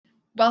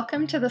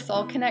Welcome to the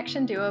Soul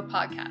Connection Duo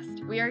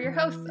podcast. We are your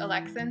hosts,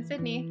 Alexa and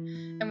Sydney,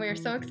 and we are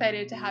so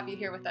excited to have you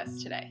here with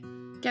us today.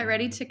 Get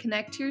ready to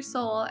connect to your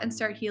soul and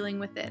start healing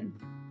within.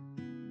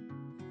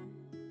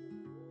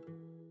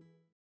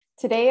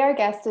 Today, our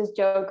guest is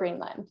Joe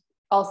Greenland,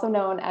 also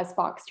known as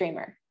Fox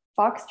Dreamer.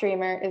 Fox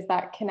Dreamer is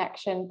that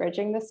connection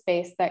bridging the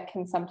space that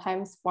can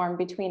sometimes form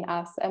between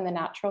us and the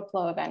natural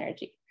flow of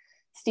energy.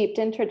 Steeped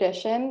in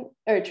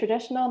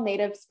traditional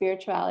native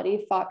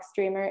spirituality, Fox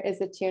Dreamer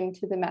is attuned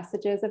to the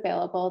messages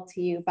available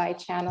to you by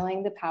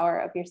channeling the power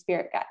of your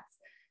spirit guides.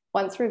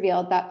 Once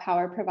revealed, that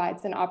power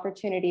provides an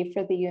opportunity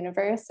for the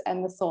universe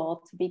and the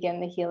soul to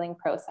begin the healing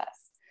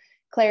process.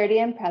 Clarity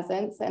and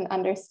presence and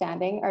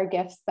understanding are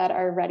gifts that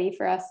are ready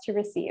for us to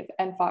receive,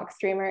 and Fox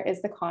Dreamer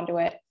is the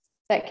conduit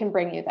that can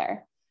bring you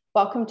there.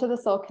 Welcome to the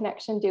Soul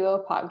Connection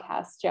Duo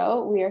podcast,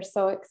 Joe. We are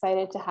so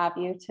excited to have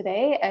you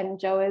today, and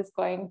Joe is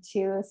going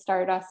to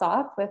start us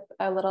off with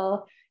a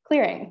little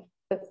clearing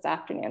this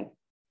afternoon.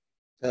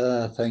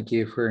 Thank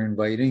you for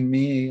inviting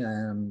me.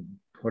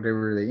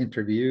 Whatever the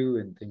interview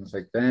and things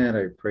like that,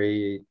 I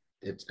pray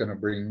it's going to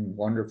bring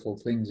wonderful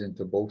things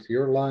into both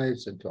your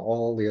lives and to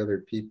all the other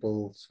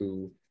people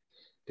who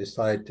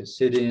decide to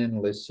sit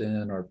in,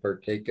 listen, or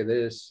partake of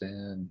this.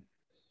 And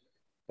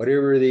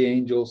whatever the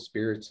angels,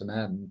 spirits, and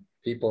that,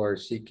 people are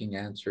seeking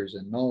answers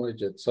and knowledge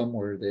that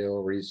somewhere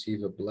they'll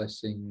receive a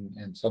blessing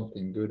and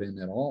something good in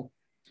it all.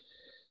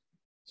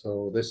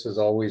 So this is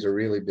always a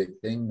really big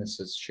thing.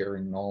 This is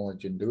sharing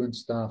knowledge and doing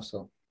stuff.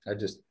 So I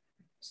just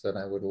said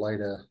I would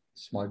light a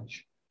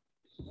smudge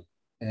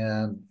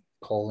and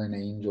call in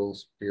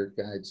angels, spirit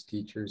guides,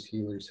 teachers,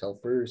 healers,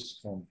 helpers.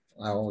 So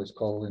I always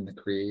call in the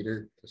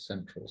creator, the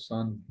central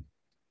sun,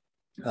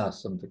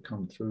 ask them to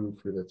come through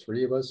for the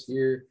three of us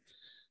here,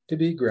 to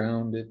be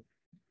grounded,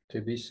 to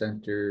be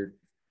centered,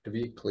 to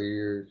be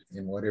clear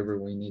in whatever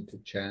we need to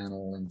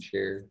channel and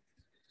share.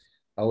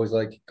 I always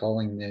like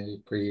calling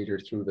the creator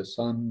through the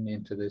sun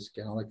into this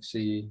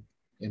galaxy,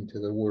 into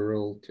the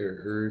world, to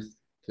earth,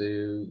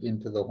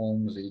 into the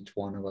homes, each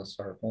one of us,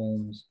 our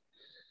homes,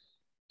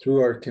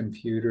 through our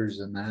computers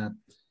and that,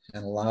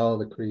 and allow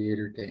the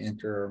creator to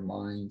enter our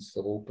minds,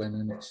 to open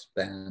and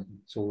expand.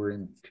 So we're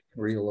in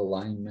real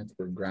alignment,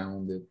 we're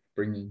grounded,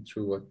 bringing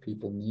through what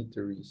people need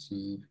to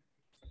receive.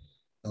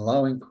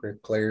 Allowing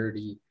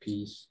clarity,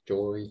 peace,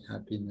 joy,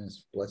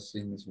 happiness,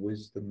 blessings,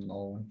 wisdom,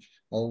 knowledge,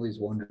 all these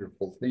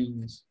wonderful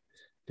things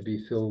to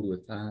be filled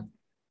with that.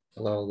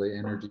 Allow the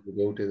energy to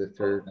go to the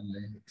third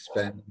eye,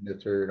 expanding the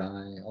third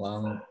eye,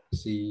 allowing to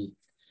see,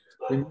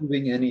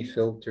 removing any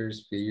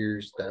filters,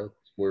 fears,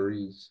 doubts,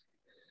 worries.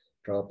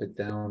 Drop it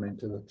down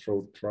into the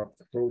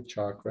throat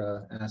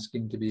chakra,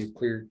 asking to be a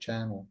clear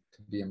channel,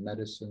 to be a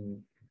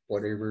medicine,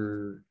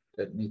 whatever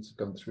that needs to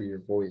come through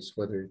your voice,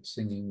 whether it's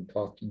singing,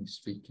 talking,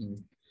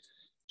 speaking,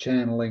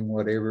 channeling,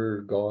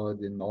 whatever. God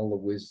and all the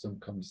wisdom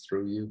comes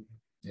through you.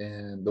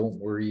 And don't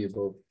worry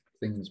about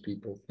things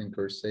people think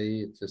or say.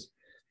 It's just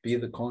be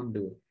the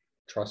conduit.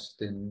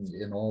 Trust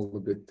in all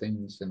the good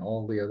things and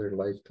all the other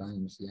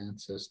lifetimes, the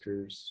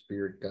ancestors,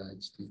 spirit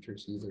guides,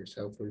 teachers, healers,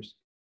 helpers.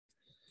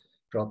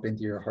 Drop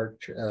into your heart,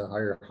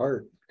 higher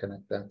heart,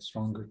 connect that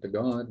stronger to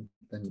God,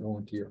 then go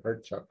into your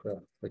heart chakra,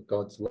 like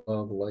God's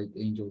love, light,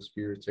 angel,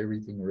 spirits,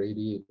 everything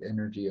radiate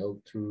energy out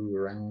through,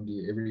 around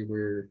you,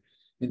 everywhere,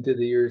 into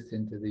the earth,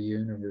 into the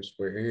universe,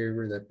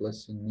 wherever that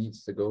blessing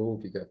needs to go.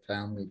 If you got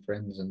family,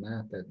 friends, and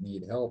that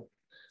need help,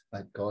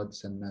 let God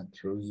send that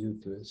through you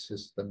to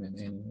assist them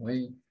in any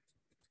way.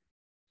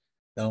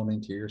 Down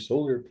into your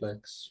solar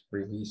plex,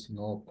 releasing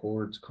all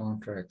cords,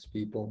 contracts,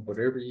 people,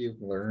 whatever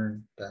you've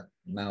learned that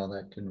now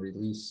that can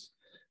release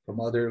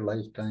from other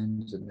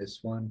lifetimes in this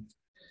one.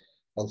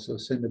 Also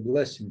send a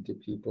blessing to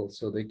people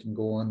so they can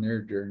go on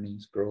their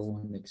journeys, grow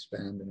and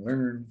expand and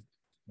learn.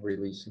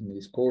 Releasing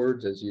these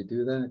cords. As you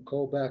do that,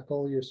 call back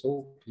all your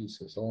soul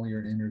pieces, all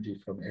your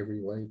energy from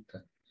every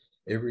lifetime,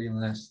 every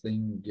last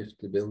thing,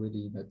 gift,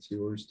 ability that's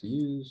yours to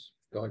use.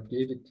 God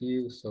gave it to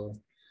you, so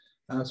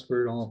ask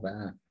for it all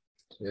back.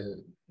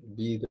 To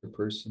be the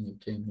person you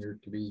came here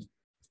to be.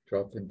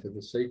 Drop into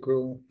the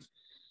sacral.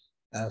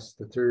 Ask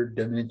the third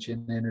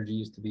dimension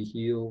energies to be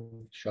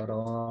healed, shut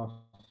off,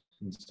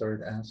 and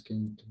start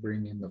asking to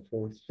bring in the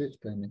fourth, fifth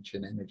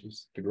dimension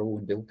energies to grow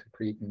and build, to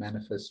create and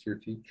manifest your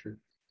future.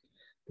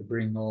 To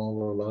bring all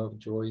the love,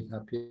 joy,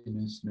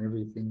 happiness, and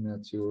everything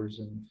that's yours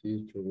in the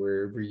future.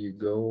 Wherever you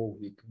go,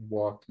 you can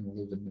walk and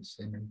live in this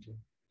energy.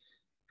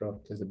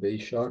 Drop to the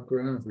base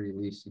chakra,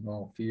 releasing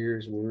all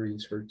fears,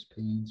 worries, hurts,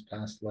 pains,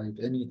 past life,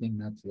 anything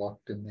that's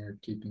locked in there,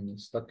 keeping you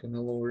stuck in the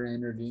lower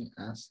energy.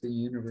 Ask the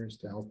universe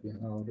to help you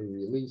how to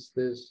release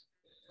this.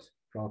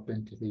 Drop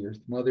into the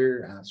Earth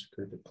Mother, ask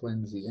her to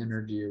cleanse the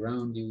energy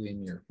around you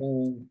in your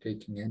home,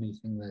 taking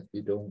anything that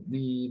you don't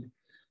need,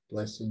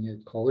 blessing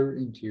it, call her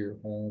into your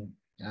home.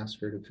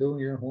 Ask her to fill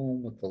your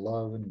home with the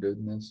love and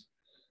goodness,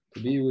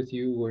 to be with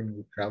you when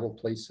you travel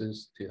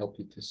places, to help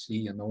you to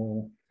see and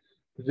know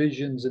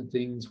visions and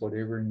things,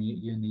 whatever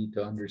you need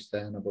to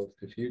understand about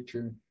the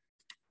future.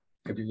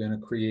 If you're going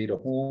to create a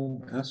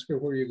home, ask her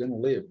where you're going to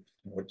live,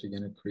 what you're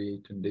going to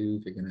create and do.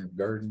 If you're going to have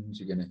gardens,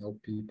 you're going to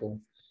help people.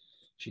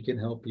 She can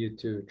help you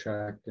to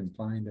attract and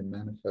find and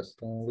manifest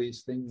all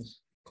these things.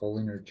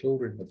 Calling her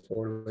children, the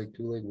four-leg,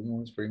 two-leg, wing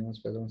ones, free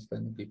ones, feather ones,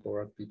 standing people,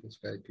 rock people,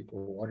 sky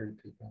people, water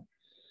people.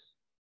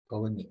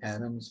 Calling the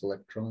atoms,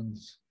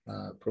 electrons,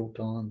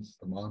 protons,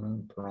 the mana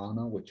and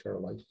prana, which are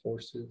life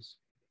forces.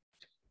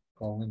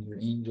 Calling your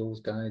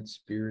angels, guides,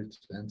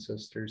 spirits,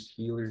 ancestors,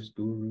 healers,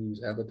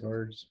 gurus,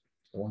 avatars,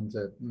 the ones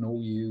that know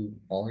you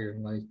all your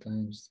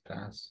lifetimes,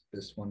 past,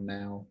 this one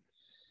now.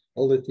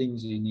 All the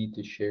things you need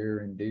to share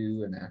and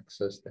do and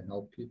access to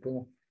help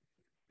people.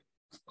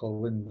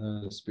 Call in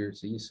the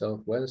spirits east,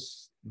 south,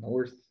 west,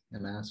 north,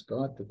 and ask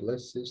God to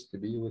bless this, to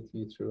be with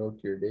you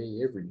throughout your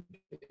day, every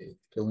day,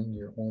 filling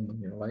your home and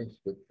your life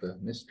with the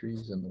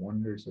mysteries and the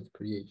wonders of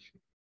creation.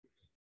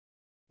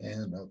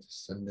 And I'll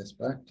just send this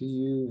back to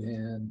you,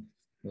 and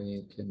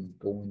we can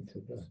go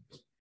into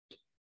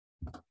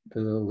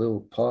the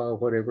little paw,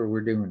 whatever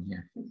we're doing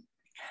here.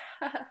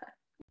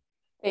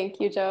 Thank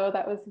you, Joe.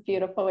 That was a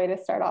beautiful way to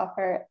start off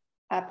our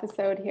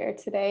episode here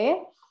today.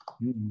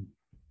 Mm-hmm.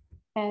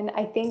 And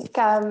I think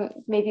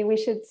maybe we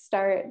should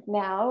start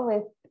now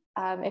with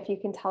if you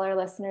can tell our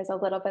listeners a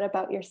little bit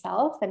about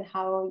yourself and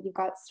how you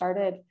got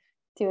started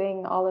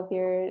doing all of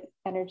your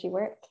energy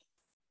work.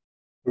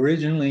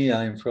 Originally,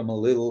 I'm from a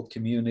little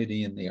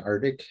community in the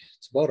Arctic.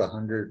 It's about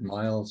 100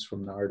 miles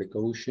from the Arctic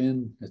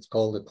Ocean. It's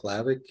called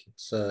Aklavik.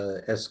 It's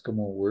an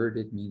Eskimo word.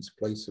 It means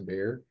place of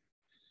air.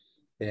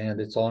 And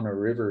it's on a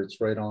river.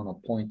 It's right on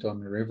a point on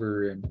the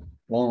river. And a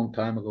long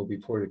time ago,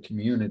 before the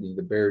community,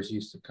 the bears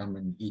used to come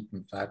and eat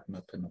and fatten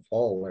up in the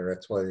fall there.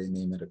 That's why they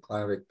name it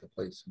Aklavik, the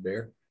place of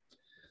air.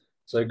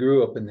 So I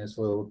grew up in this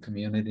little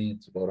community.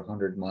 It's about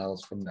 100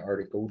 miles from the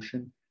Arctic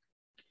Ocean.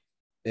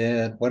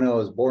 And when I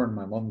was born,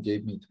 my mom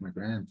gave me to my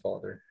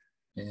grandfather.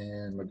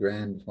 And my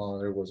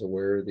grandfather was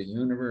aware of the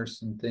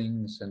universe and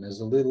things. And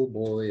as a little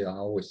boy, I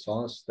always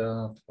saw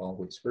stuff,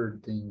 always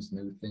heard things,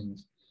 knew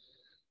things.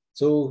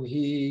 So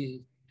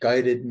he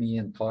guided me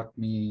and taught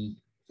me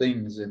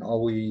things and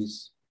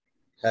always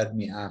had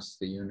me ask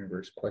the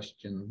universe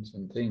questions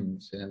and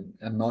things and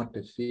not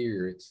to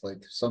fear. It's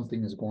like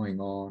something is going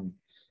on.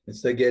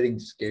 Instead of getting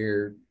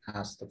scared,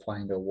 ask to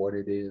find out what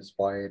it is,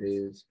 why it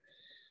is,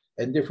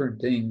 and different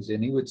things.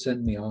 And he would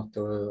send me off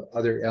to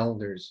other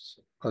elders,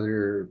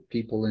 other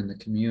people in the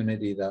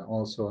community that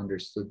also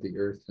understood the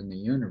earth and the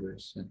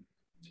universe. And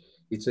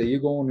he'd say, you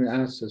go and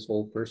ask this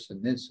old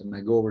person this. And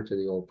I go over to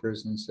the old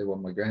person and say, well,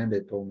 my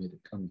granddad told me to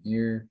come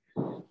here.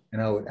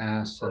 And I would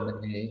ask, and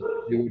then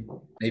they would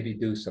maybe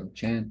do some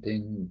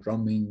chanting,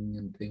 drumming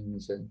and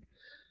things. And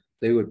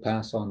they would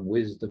pass on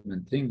wisdom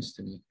and things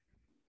to me.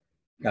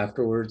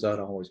 Afterwards, I'd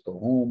always go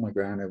home. My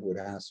granddad would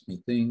ask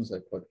me things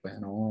like what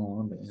went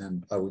on,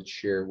 and I would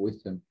share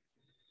with him.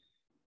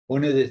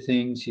 One of the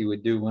things he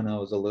would do when I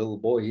was a little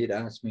boy, he'd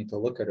ask me to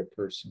look at a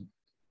person.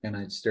 And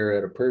I'd stare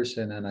at a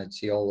person and I'd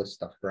see all this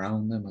stuff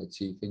around them. I'd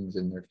see things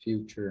in their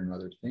future and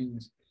other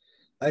things.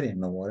 I didn't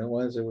know what it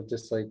was. It was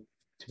just like,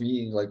 to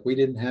me, like we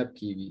didn't have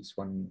TVs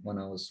when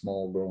I was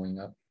small growing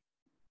up.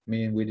 I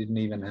mean, we didn't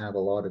even have a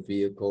lot of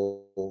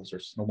vehicles or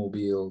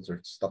snowmobiles or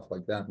stuff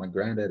like that. My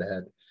granddad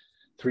had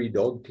 3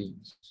 dog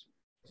teams,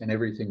 and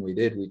everything we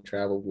did, we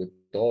traveled with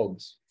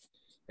dogs.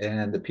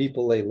 And the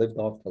people, they lived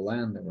off the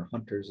land. They were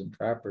hunters and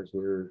trappers.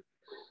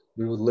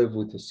 We would live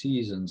with the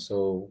season.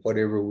 So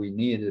whatever we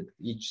needed,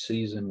 each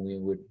season we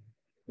would,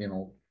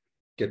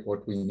 get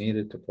what we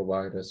needed to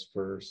provide us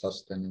for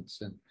sustenance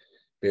and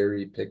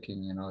berry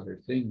picking and other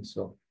things.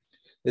 So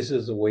this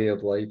is a way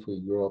of life. We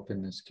grew up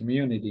in this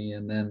community.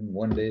 And then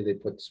one day they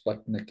put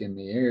Sputnik in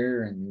the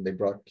air and they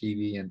brought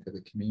TV into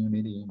the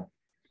community.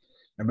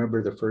 I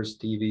remember the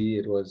first TV,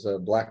 it was a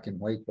black and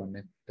white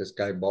one. This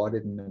guy bought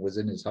it and it was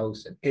in his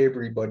house, and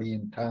everybody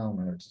in town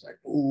was like,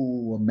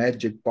 ooh, a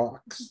magic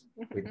box.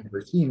 We'd never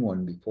seen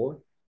one before.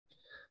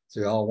 So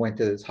we all went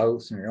to his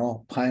house and we we're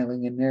all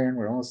piling in there and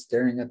we're all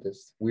staring at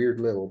this weird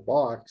little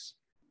box.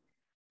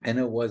 And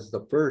it was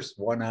the first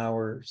 1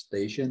 hour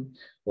station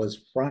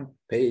was Front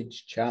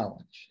Page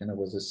Challenge. And it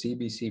was a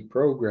CBC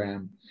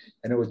program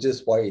and it was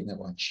just white and it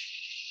went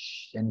shh.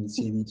 And you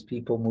see these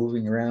people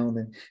moving around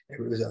and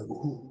it was like,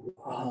 ooh,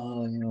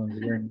 oh,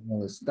 hearing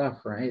all this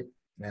stuff, right?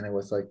 And it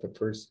was like the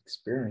first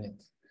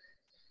experience.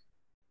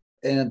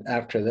 And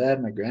after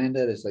that, my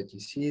granddad is like, you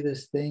see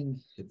this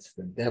thing? It's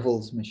the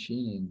devil's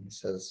machine. He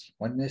says,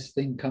 when this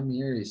thing come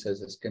here, he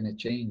says, it's going to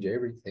change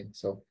everything.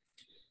 So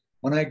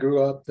when I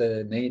grew up,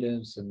 the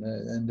natives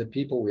and the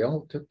people, we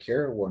all took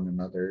care of one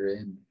another.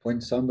 And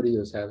when somebody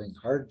was having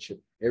hardship,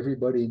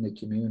 everybody in the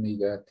community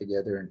got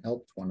together and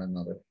helped one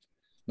another.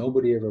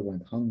 Nobody ever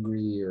went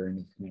hungry or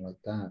anything like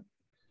that.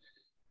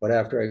 But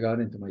after I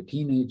got into my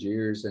teenage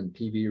years and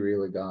TV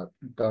really got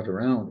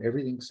around,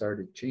 everything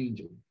started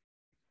changing.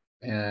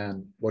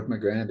 And what my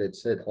granddad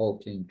said all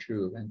came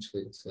true.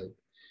 Eventually, it's like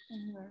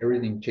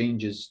everything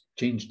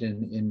changed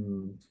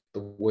in the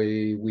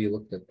way we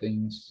looked at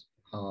things.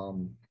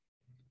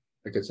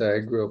 like I said, I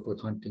grew up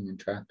with hunting and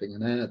trapping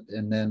and that,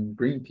 and then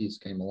Greenpeace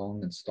came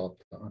along and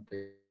stopped the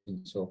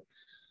hunting. So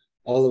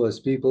all of us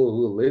people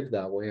who live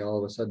that way all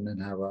of a sudden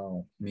didn't have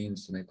a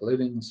means to make a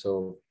living.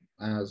 So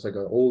as I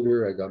got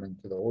older, I got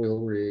into the oil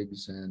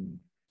rigs and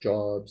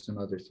jobs and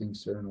other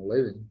things to earn a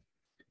living.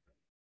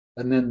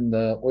 And then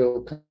the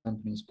oil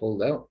companies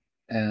pulled out,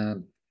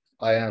 and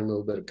I had a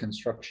little bit of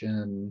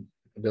construction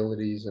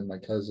abilities, and my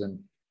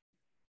cousin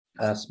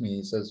asked me,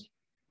 he says,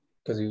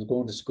 because he was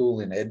going to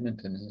school in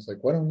Edmonton, he's like,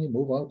 why don't you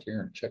move out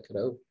here and check it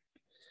out?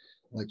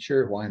 I'm like,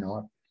 sure, why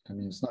not? I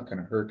mean, it's not going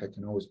to hurt. I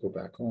can always go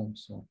back home.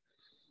 So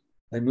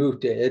I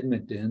moved to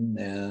Edmonton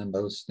and I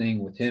was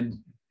staying with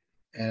him.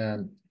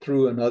 And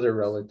through another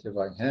relative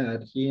I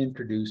had, he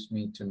introduced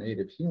me to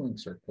native healing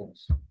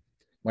circles.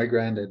 My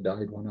granddad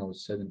died when I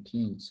was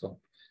 17. So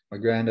my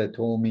granddad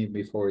told me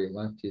before he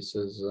left, he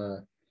says,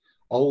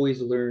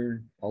 always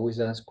learn,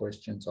 always ask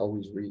questions,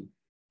 always read.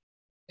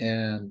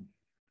 And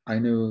I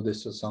knew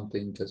this was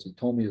something because he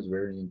told me it was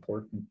very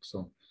important.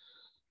 So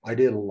I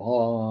did a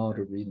lot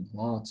of reading,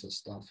 lots of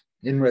stuff.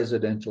 In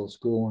residential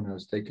school, when I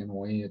was taken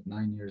away at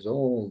 9 years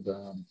old,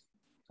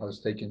 I was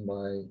taken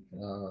by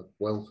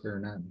welfare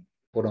and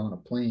put on a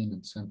plane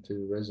and sent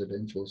to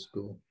residential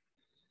school.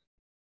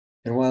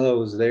 And while I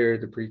was there,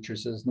 the preacher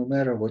says, no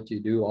matter what you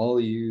do, all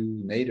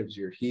you natives,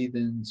 you're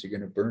heathens, you're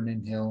going to burn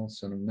in hell.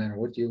 So no matter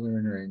what you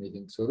learn or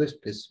anything. So this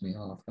pissed me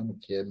off. I'm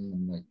a kid and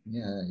I'm like,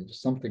 yeah, there's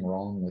something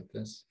wrong with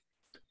this.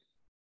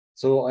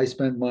 So I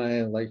spent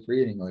my life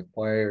reading, like,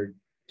 why are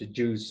the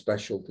Jews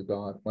special to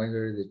God? Why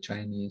are the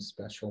Chinese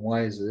special?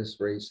 Why is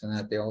this race and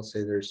that? They all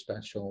say they're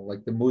special.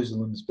 Like the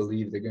Muslims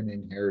believe they're going to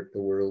inherit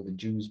the world. The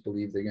Jews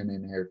believe they're going to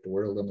inherit the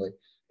world. I'm like,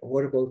 but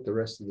what about the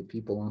rest of the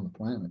people on the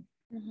planet?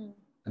 Mm-hmm.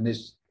 And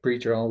this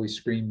preacher always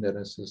screamed at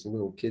us as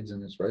little kids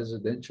in this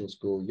residential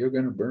school, you're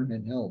going to burn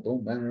in hell.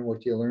 Don't matter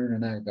what you learn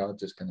and that,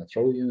 God's just going to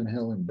throw you in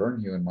hell and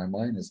burn you. And my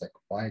mind is like,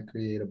 why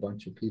create a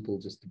bunch of people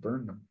just to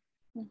burn them?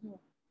 Mm-hmm.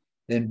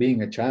 Then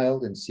being a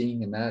child and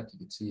seeing in that, you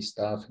could see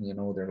stuff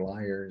and, they're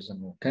liars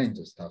and all kinds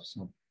of stuff.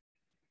 So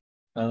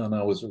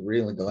I was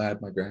really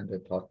glad my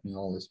granddad taught me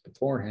all this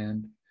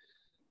beforehand.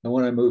 And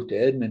when I moved to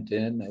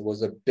Edmonton, it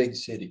was a big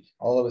city.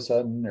 All of a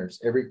sudden, there's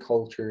every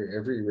culture,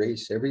 every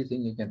race,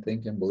 everything you can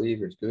think and believe.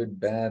 There's good,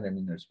 bad. I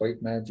mean, there's white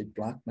magic,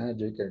 black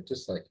magic, or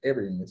just like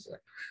everything is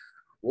like,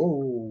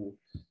 whoa,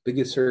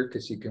 biggest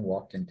circus you can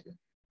walk into.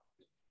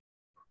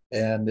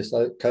 And this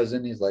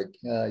cousin, he's like,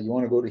 you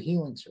want to go to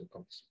healing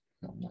circles?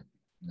 I'm like,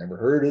 never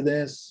heard of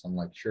this. I'm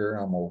like, sure,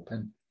 I'm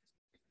open.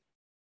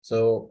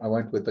 So I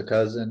went with the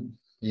cousin.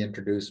 He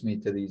introduced me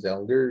to these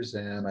elders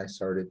and I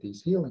started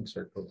these healing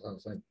circles. I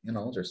was like,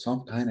 there's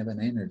some kind of an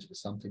energy,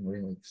 something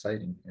really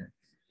exciting here.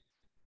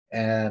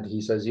 And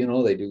he says,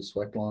 they do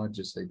sweat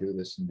lodges, they do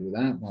this and do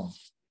that. Well,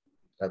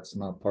 that's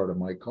not part of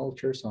my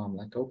culture. So I'm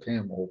like, okay,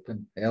 I'm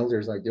open. The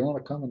elder's like, do you want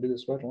to come and do a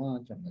sweat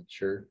lodge? I'm like,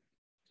 sure.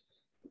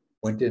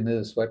 Went into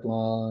the sweat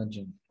lodge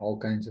and all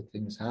kinds of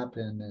things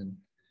happened. And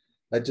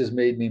that just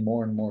made me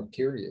more and more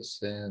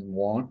curious and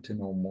want to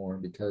know more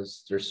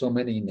because there's so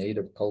many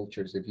native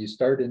cultures. If you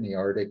start in the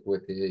Arctic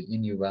with the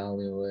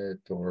Inuit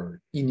or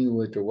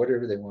Inuit or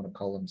whatever they want to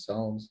call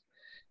themselves,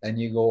 and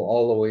you go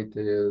all the way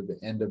to the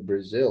end of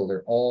Brazil,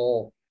 they're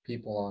all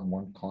people on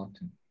one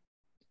continent.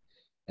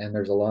 And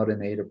there's a lot of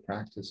native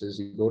practices.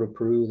 You go to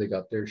Peru, they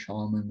got their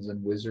shamans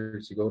and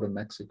wizards. You go to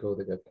Mexico,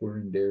 they got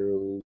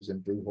curanderos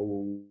and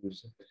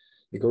brujos.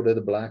 You go to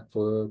the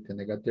Blackfoot and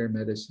they got their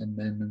medicine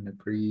men and the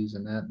Crees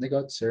and that. And they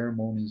got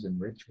ceremonies and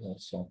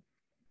rituals. So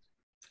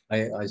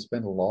I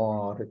spent a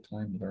lot of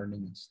time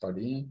learning and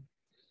studying.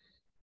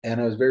 And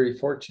I was very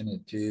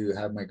fortunate to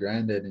have my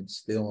granddad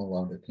instill a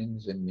lot of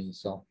things in me.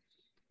 So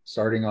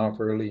starting off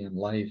early in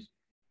life,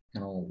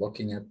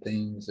 looking at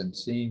things and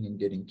seeing and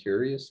getting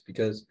curious,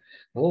 because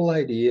the whole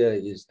idea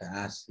is to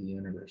ask the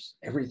universe.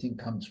 Everything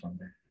comes from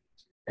there.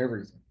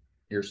 Everything.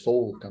 Your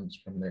soul comes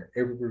from there.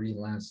 Every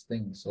last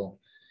thing. So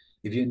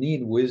if you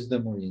need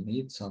wisdom or you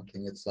need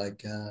something, it's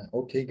like,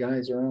 okay,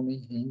 guys around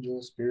me,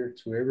 angels,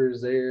 spirits, whoever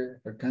is there,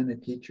 what kind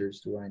of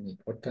teachers do I need?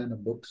 What kind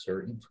of books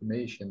or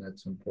information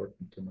that's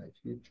important to my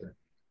future?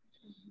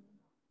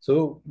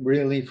 So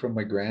really from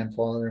my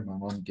grandfather, my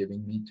mom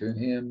giving me to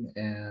him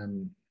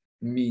and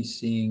me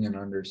seeing and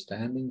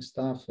understanding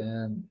stuff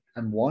and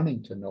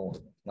wanting to know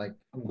it. Like,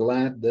 I'm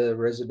glad the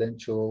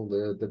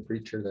the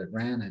preacher that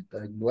ran it,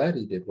 I'm glad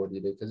he did what he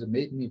did because it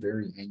made me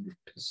very angry,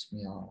 pissed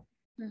me off.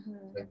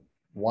 Mm-hmm. Like,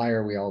 why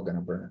are we all going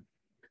to burn?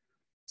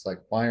 It's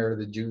like, why are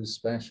the Jews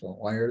special?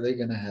 Why are they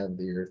going to have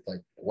the earth?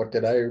 Like, what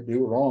did I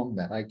do wrong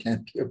that I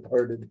can't be a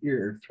part of the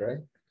earth, right?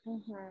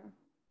 Mm-hmm.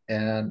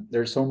 And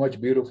there's so much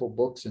beautiful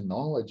books and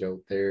knowledge out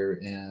there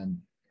and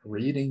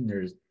reading.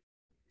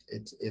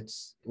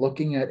 It's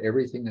looking at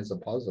everything as a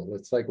puzzle.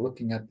 It's like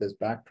looking at this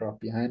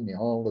backdrop behind me,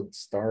 all the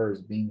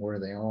stars being where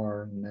they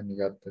are, and then you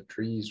got the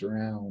trees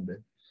around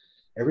it.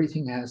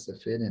 Everything has to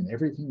fit in.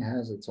 Everything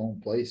has its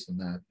own place in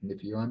that. And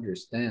if you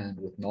understand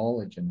with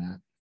knowledge in that,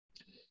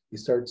 you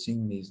start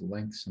seeing these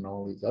links and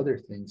all these other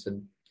things.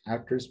 And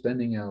after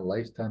spending a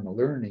lifetime of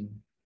learning,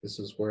 this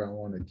is where I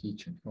want to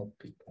teach and help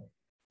people.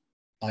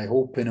 I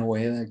hope in a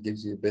way that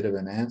gives you a bit of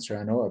an answer.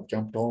 I know I've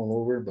jumped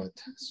all over, but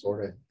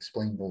sort of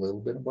explained a little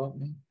bit about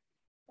me.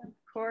 Of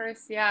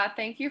course. Yeah.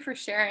 Thank you for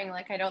sharing.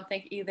 Like, I don't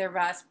think either of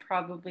us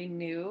probably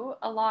knew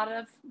a lot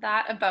of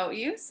that about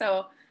you.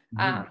 So,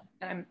 Mhm.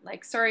 I'm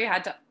like, sorry you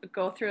had to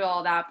go through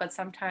all that, but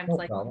sometimes, No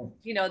like, problem.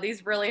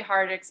 these really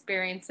hard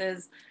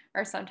experiences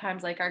are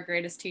sometimes like our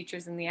greatest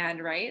teachers in the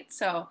end, right?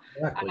 So,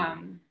 Exactly.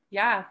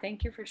 yeah,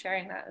 thank you for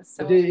sharing that. But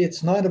So,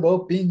 it's not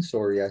about being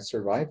sorry. I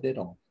survived it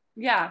all.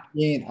 yeah.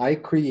 Mean, I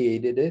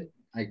created it.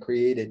 I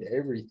created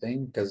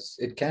everything because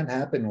it can't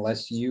happen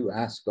unless you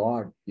ask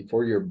God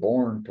before you're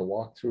born to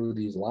walk through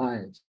these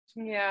lives.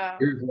 Yeah.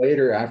 Years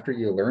later, after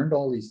you learned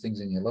all these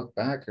things and you look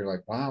back, you're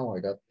like, wow, I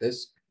got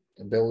this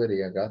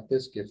ability, I got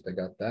this gift, I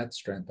got that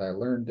strength, I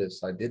learned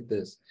this, I did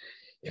this.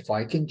 If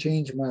I can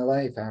change my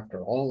life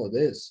after all of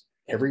this,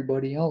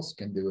 everybody else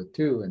can do it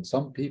too. And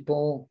some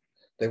people,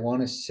 they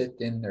want to sit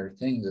in their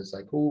things. It's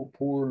like, oh,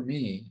 poor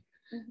me.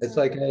 It's Mhm.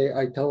 like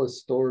I tell a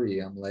story.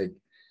 I'm like,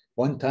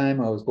 one time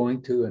I was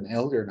going to an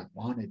elder and I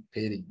wanted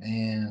pity.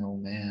 Man, oh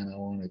man, I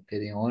wanted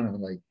pity. I wanted to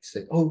like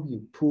say, oh,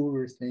 you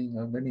poor thing,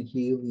 I'm going to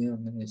heal you,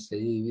 I'm going to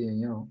save you,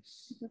 you know.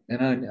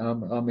 And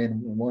I'm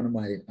in one of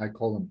my, I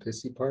call them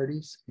pissy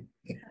parties.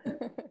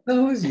 I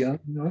was young,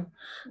 you know,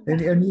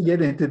 and you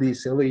get into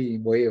these silly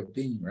way of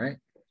being, right?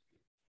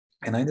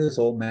 And I knew this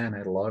old man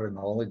had a lot of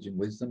knowledge and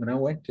wisdom, and I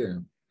went to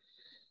him,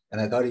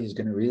 and I thought he was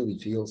going to really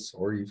feel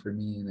sorry for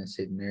me. And I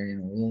said,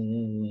 Marion,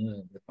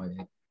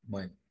 with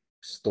my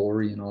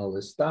story and all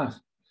this stuff,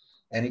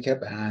 and he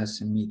kept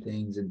asking me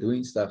things and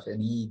doing stuff,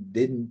 and he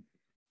didn't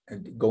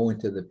go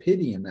into the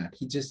pity in that.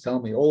 He just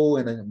tell me, oh,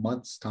 in a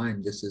month's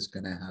time, this is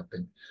going to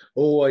happen.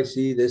 Oh, I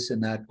see this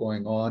and that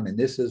going on, and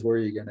this is where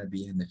you're going to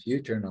be in the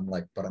future. And I'm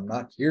like, but I'm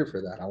not here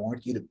for that. I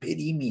want you to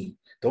pity me.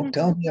 Don't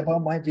tell me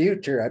about my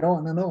future. I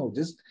don't want to know.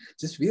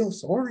 Just feel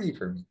sorry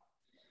for me.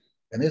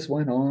 And this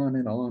went on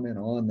and on and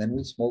on. Then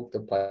we smoked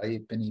the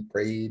pipe, and he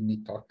prayed and he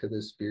talked to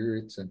the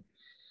spirits, and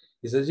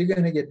he says, you're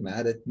going to get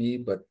mad at me,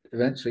 but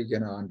eventually you're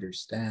going to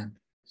understand.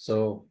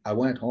 So I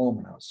went home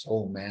and I was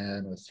so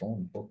mad. I was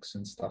throwing books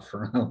and stuff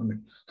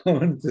around. I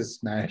wanted to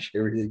smash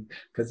everything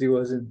because he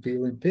wasn't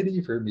feeling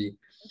pity for me.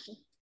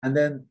 And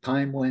then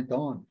time went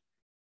on.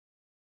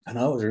 And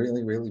I was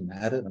really, really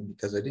mad at him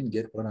because I didn't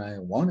get what I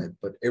wanted,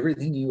 but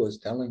everything he was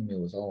telling me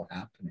was all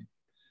happening.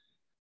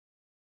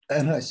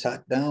 And I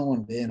sat down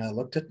one day and I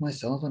looked at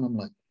myself and I'm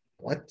like,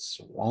 what's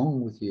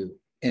wrong with you?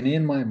 And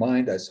in my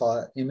mind, I saw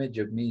an image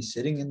of me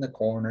sitting in the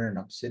corner and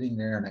I'm sitting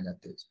there and I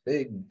got this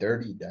big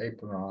dirty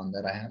diaper on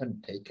that I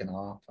haven't taken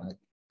off.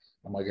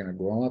 Am I going to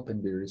grow up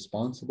and be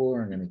responsible,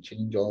 or am I going to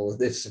change all of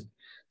this and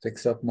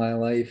fix up my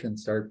life and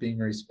start being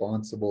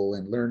responsible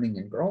and learning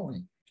and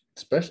growing,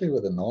 especially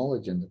with the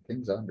knowledge and the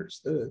things I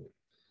understood?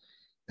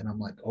 And I'm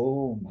like,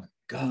 oh my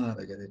God,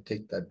 I got to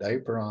take that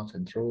diaper off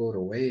and throw it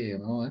away. You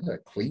know, I got to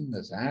clean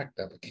this act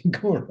up. I can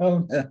go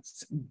around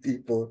asking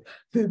people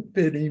to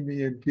pity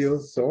me and feel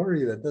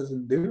sorry. That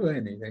doesn't do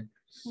anything.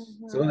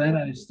 So Mhm. then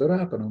I stood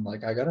up and I'm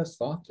like, I got to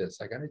stop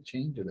this. I got to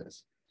change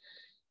this.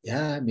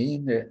 Yeah, I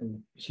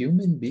mean,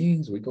 human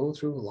beings, we go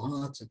through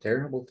lots of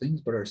terrible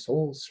things, but our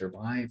souls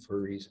survive for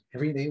a reason.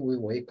 Every day we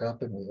wake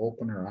up and we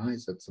open our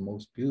eyes, that's the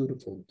most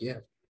beautiful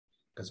gift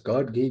because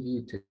God gave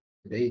you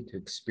today to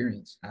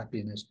experience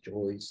happiness,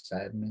 joy,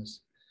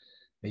 sadness,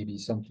 maybe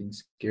something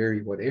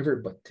scary, whatever.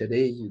 But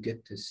today you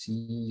get to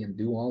see and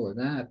do all of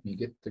that, and you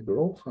get to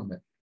grow from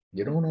it.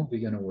 You don't know if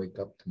you're going to wake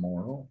up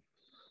tomorrow.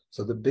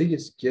 So the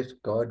biggest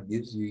gift God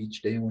gives you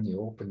each day when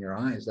you open your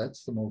eyes,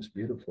 that's the most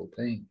beautiful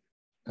thing.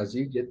 Because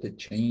you get to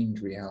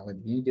change reality,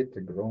 you get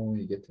to grow,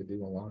 you get to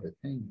do a lot of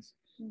things.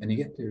 And you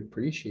Mhm. get to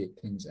appreciate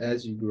things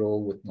as you grow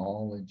with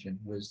knowledge and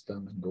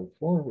wisdom and go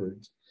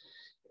forwards,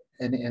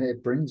 and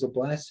it brings a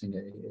blessing.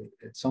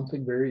 It's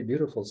something very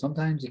beautiful.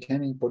 Sometimes you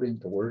can't even put it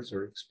into words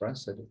or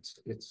express it.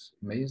 It's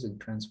amazing,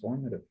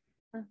 transformative.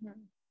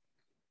 Mhm.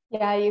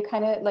 Yeah, you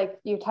kind of like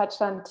you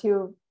touched on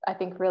two, I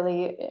think,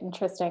 really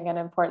interesting and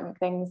important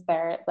things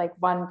there. Like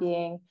one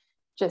being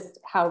just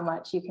how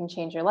much you can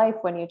change your life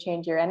when you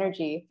change your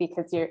energy,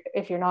 because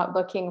if you're not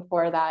looking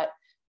for that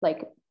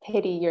like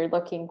pity, you're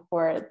looking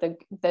for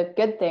the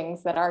good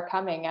things that are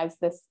coming, as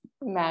this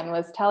man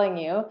was telling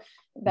you,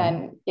 Mhm.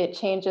 then it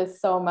changes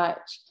so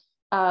much.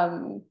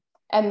 Um,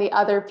 and the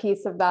other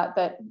piece of that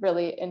that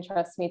really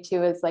interests me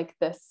too is like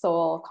this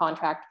soul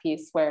contract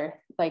piece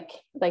where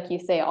like you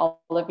say,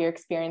 all of your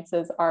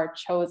experiences are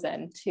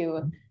chosen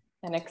to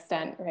an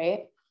extent,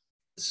 right?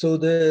 So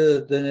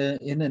the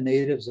in the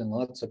natives and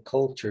lots of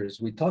cultures,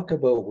 we talk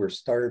about we're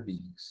star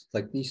beings,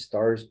 like these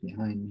stars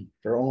behind me.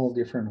 They're all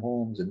different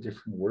homes and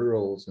different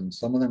worlds, and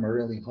some of them are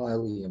really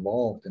highly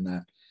evolved in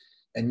that.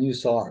 And you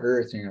saw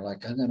Earth and you're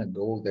like, I'm gonna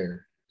go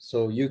there.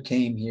 So you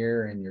came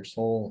here and your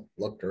soul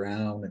looked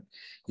around and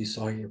you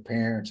saw your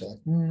parents, you're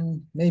like,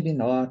 maybe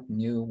not. And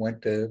you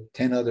went to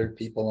 10 other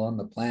people on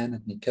the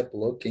planet and you kept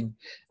looking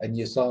and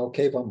you saw,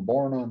 okay, if I'm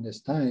born on this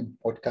time,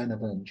 what kind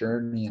of a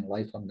journey in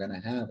life I'm gonna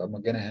have? Am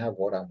I gonna have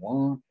what I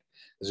want?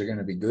 Is there going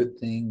to be good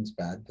things,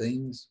 bad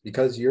things?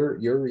 Because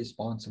you're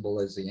responsible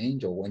as the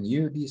angel. When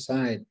you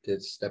decide to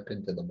step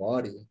into the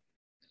body,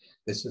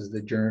 this is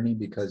the journey,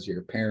 because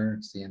your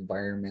parents, the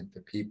environment,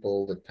 the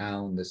people, the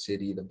town, the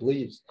city, the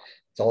beliefs,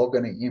 it's all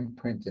going to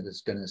imprint it.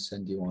 It's going to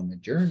send you on the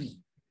journey.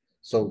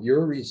 So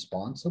you're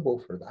responsible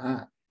for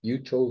that. You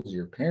chose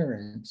your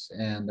parents,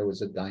 and there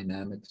was a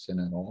dynamics in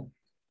it all.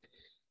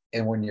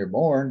 And when you're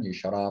born, you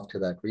shut off to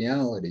that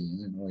reality.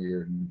 You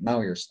know,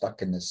 you're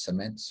stuck in this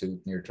cement suit,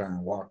 and you're trying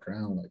to walk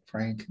around like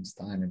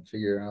Frankenstein and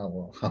figure out,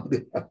 well, how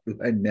do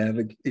I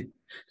navigate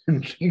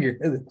and figure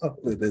all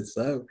of this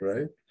out,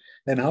 right?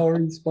 And how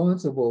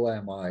responsible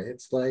am I?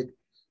 It's like,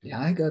 yeah,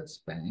 I got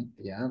spanked.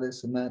 Yeah,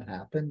 this and that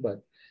happened,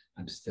 but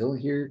I'm still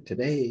here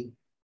today.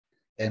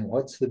 And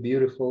what's the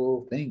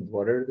beautiful things?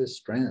 What are the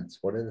strengths?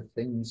 What are the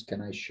things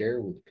can I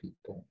share with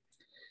people?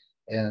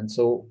 And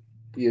so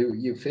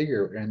you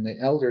figure, and the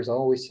elders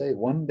always say,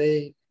 one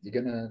day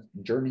you're gonna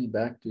journey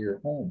back to your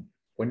home.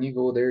 When you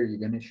go there, you're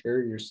gonna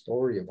share your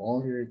story of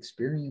all your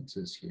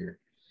experiences here.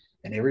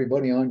 And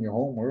everybody on your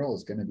home world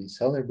is gonna be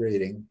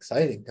celebrating,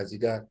 exciting, because you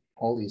got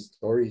all these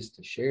stories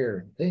to share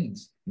and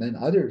things. And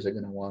then others are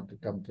gonna want to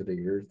come to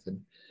the earth and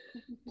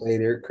play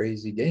their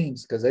crazy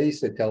games. Because I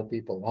used to tell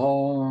people a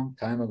long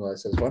time ago, I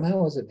says, when I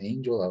was an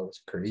angel, I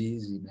was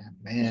crazy,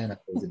 man. I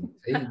was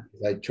insane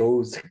because I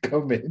chose to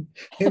come in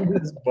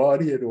this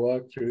body and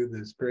walk through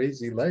this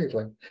crazy life.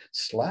 Like,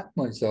 slap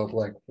myself,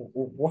 like,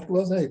 what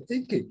was I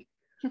thinking?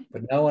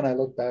 But now when I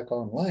look back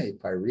on life,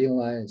 I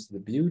realize the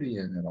beauty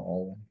in it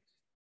all.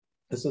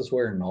 This is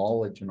where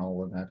knowledge and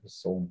all of that is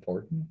so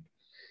important.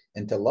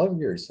 And to love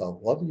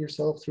yourself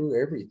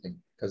through everything,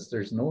 because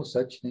there's no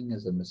such thing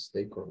as a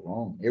mistake or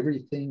wrong.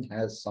 Everything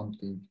has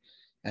something.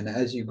 And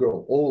as you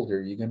grow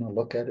older, you're going to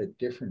look at it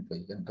differently.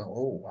 You're going to go,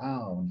 oh,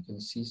 wow, and you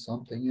can see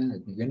something in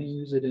it. You're going to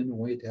use it in a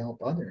way to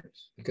help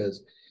others.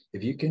 Because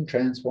if you can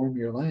transform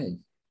your life,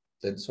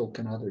 then so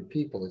can other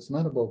people. It's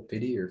not about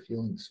pity or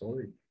feeling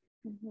sorry.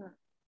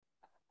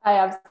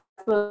 I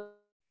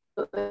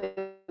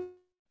absolutely,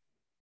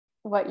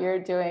 what you're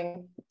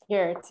doing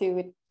here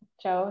too,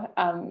 Joe.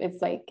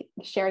 It's like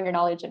sharing your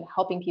knowledge and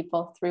helping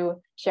people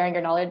through sharing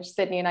your knowledge.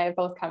 Sydney and I have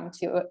both come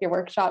to your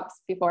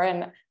workshops before,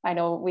 and I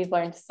know we've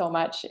learned so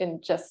much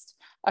in just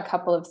a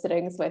couple of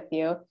sittings with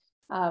you.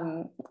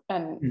 And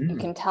you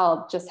can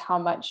tell just how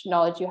much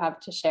knowledge you have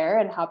to share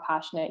and how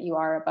passionate you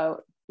are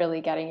about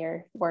really getting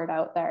your word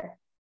out there.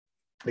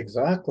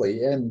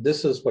 Exactly. And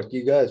this is what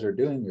you guys are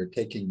doing. You're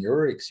taking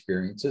your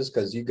experiences,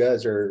 because you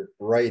guys are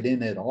right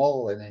in it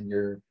all. And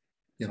then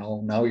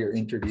now you're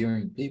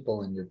interviewing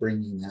people and you're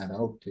bringing that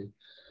out to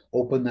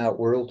open that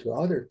world to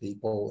other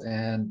people.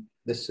 And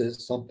this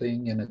is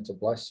something, and it's a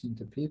blessing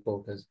to people,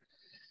 because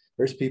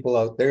there's people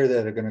out there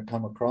that are going to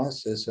come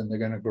across this and they're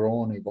going to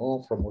grow and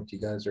evolve from what you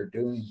guys are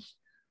doing.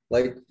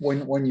 Like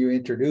when you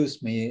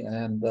introduced me,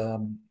 and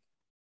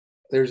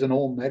there's an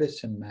old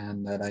medicine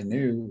man that I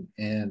knew,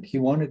 and he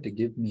wanted to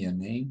give me a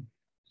name.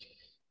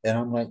 And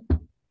I'm like,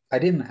 I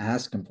didn't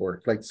ask him for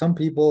it. Like, some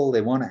people,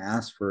 they want to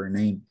ask for a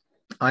name.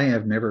 I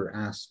have never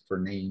asked for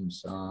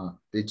names.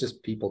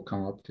 People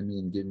come up to me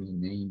and give me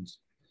names.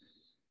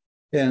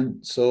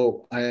 And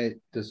so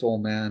this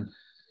old man,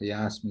 he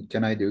asked me,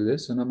 can I do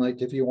this? And I'm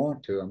like, if you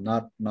want to, I'm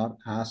not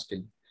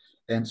asking.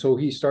 And so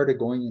he started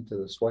going into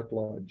the sweat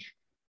lodge.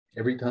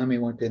 Every time he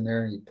went in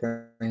there, he'd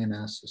pray and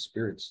ask the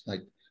spirits,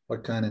 like,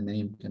 what kind of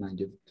name can I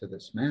give to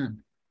this man?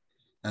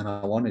 And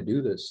I want to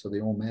do this. So the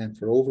old man,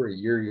 for over a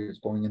year, he was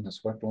going in the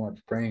sweat lodge,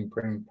 praying,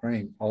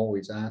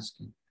 always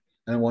asking.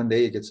 And one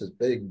day he gets this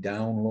big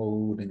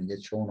download, and he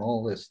gets shown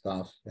all this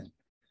stuff. And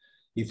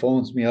he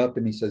phones me up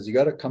and he says, you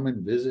got to come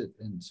and visit.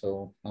 And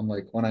so I'm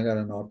like, when I got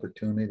an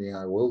opportunity,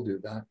 I will do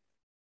that.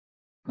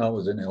 I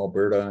was in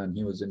Alberta and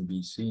he was in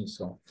BC.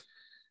 So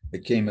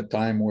it came a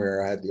time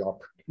where I had the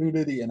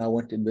opportunity, and I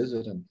went and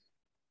visited him.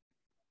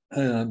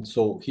 And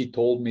so he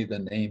told me the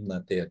name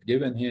that they had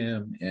given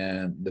him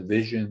and the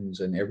visions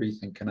and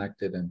everything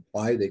connected and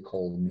why they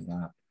called me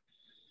that.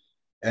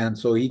 And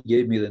so he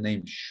gave me the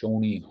name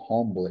Shoni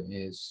Homble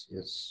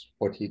is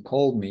what he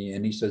called me.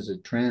 And he says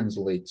it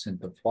translates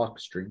into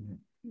fox dreamer.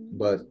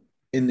 But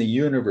in the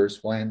universe,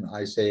 when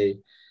I say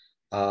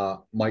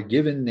my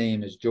given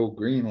name is Joe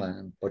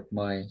Greenland, but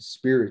my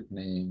spirit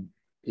name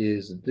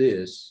is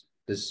this,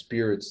 the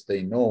spirits,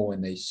 they know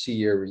and they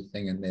see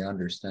everything and they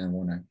understand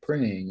when I'm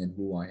praying and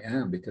who I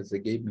am, because they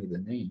gave me the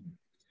name.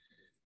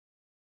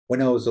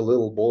 When I was a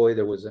little boy,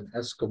 there was an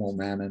Eskimo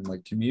man in my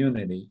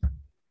community,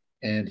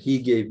 and he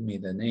gave me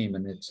the name,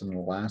 and it's an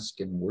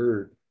Alaskan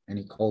word, and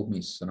he called me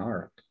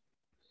Sonarik.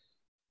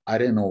 I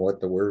didn't know what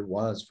the word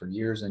was for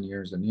years and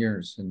years and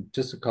years. And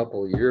just a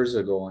couple of years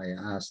ago, I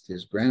asked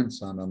his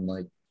grandson, I'm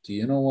like, do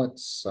you know what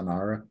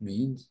Sonarik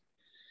means?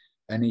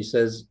 And he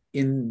says,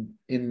 in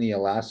the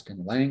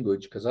Alaskan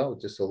language, because I was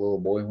just a little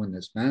boy when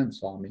this man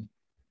saw me,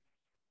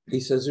 he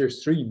says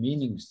there's 3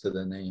 meanings to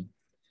the name.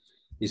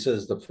 He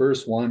says the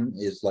first one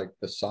is like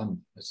the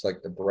sun. It's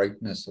like the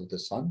brightness of the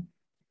sun.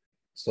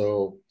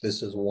 So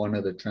this is one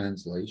of the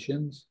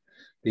translations.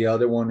 The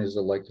other one is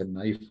like a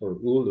knife or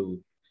ulu.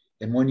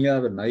 And when you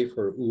have a knife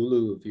or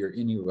ulu, if you're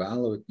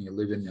Inuvialuit and you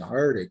live in the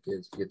Arctic,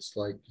 it's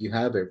like you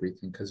have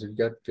everything because you've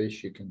got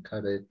fish, you can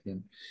cut it,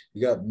 and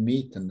you got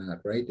meat and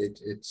that, right?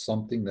 It's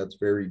something that's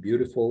very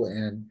beautiful.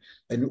 And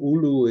an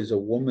ulu is a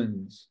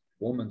woman's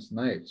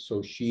knife.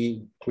 So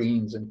she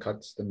cleans and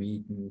cuts the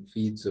meat and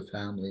feeds the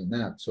family and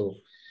that. So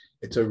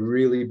it's a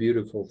really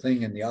beautiful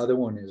thing. And the other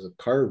one is a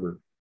carver.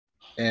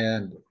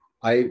 And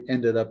I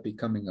ended up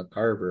becoming a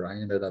carver.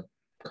 I ended up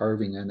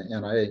carving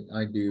and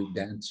I do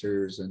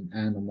dancers and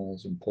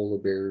animals and polar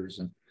bears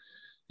and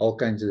all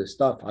kinds of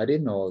stuff. I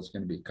didn't know I was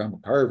going to become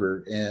a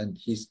carver. And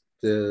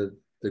the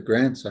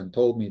grandson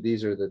told me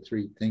these are the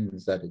three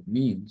things that it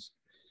means.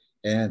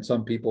 And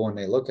some people, when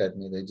they look at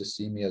me, they just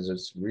see me as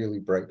this really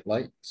bright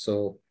light.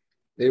 So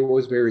it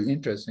was very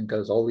interesting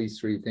because all these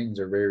three things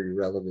are very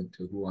relevant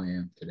to who I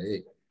am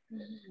today.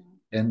 Mm-hmm.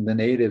 And the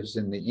natives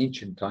in the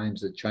ancient times,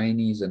 the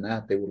Chinese and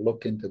that, they would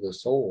look into the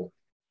soul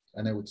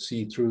and they would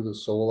see through the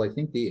soul. I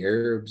think the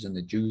Arabs and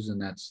the Jews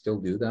and that still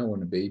do that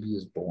when a baby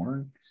is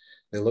born.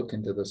 They look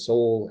into the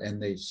soul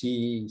and they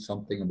see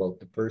something about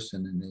the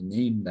person and they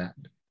name that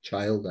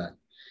child that.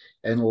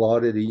 And a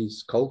lot of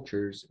these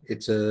cultures,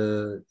 it's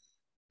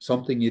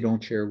something you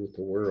don't share with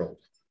the world.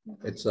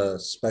 It's a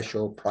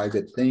special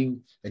private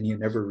thing and you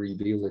never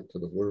reveal it to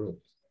the world.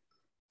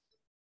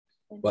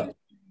 But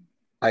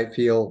I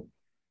feel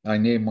I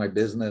named my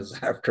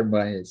business after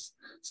my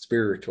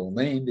spiritual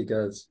name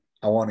because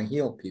I want to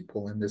heal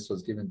people, and this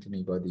was given to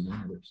me by the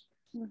universe.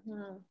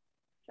 Mm-hmm.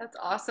 That's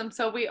awesome.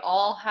 So we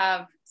all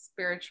have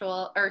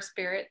spiritual or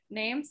spirit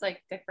names,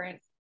 like different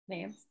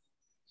names.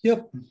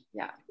 Yep.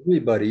 Yeah.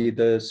 Everybody,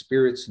 the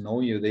spirits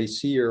know you. They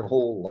see your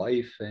whole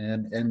life,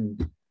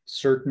 and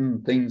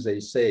certain things they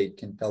say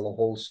can tell a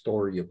whole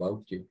story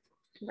about you.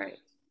 Right.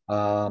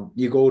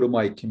 You go to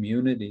my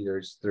community,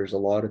 there's a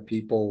lot of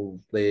people,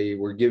 they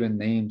were given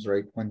names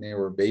right when they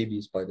were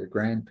babies by their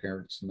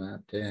grandparents and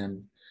that,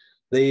 and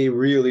they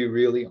really,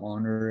 really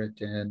honor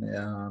it,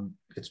 and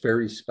it's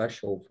very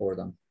special for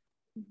them.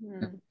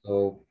 Mm-hmm.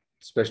 So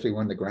especially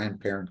when the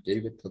grandparent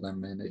gave it to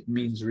them, and it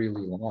means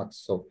really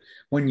lots. So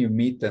when you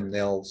meet them,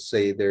 they'll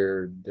say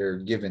their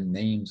given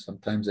names.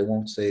 Sometimes they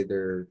won't say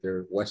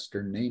their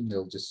Western name,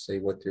 they'll just say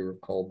what they were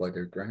called by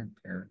their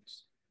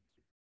grandparents.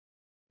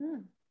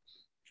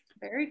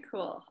 Very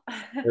cool.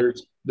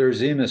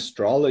 there's in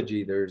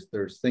astrology, there's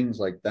things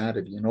like that.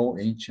 If you know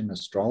ancient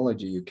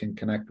astrology, you can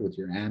connect with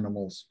your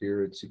animal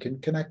spirits. You can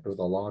connect with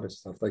a lot of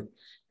stuff. Like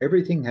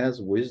everything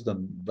has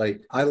wisdom.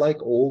 Like I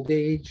like old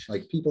age.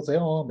 Like people say,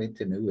 oh, I'm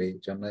into new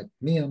age. I'm like,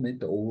 me, I'm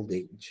into old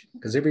age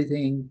because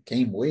everything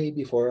came way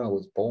before I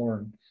was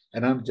born.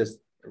 And I'm just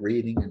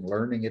reading and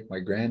learning it. My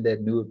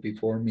granddad knew it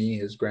before me.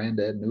 His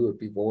granddad knew it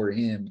before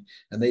him.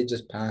 And they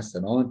just passed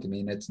it on to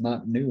me. And it's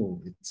not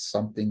new. It's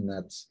something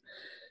that's,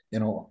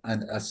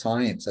 a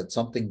science, that's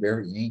something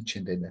very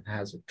ancient and it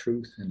has a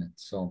truth in it.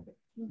 So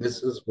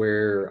this is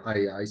where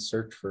I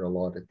search for a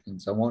lot of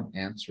things. I want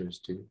answers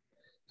to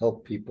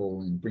help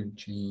people and bring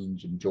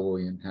change and joy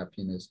and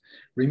happiness,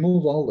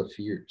 remove all the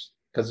fears.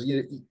 Because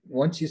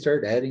once you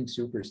start adding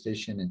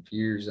superstition and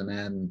fears and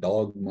adding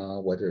dogma,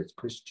 whether it's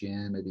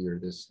Christianity or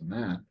this and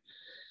that,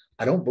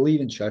 I don't believe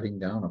in shutting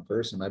down a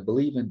person. I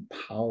believe in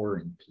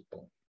empowering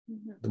people.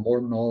 The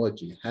more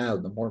knowledge you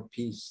have, the more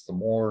peace, the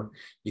more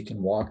you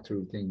can walk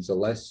through things, the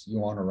less you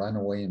want to run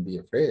away and be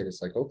afraid. It's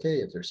like, okay,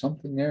 if there's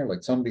something there,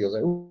 like somebody goes,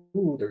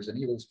 oh, there's an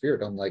evil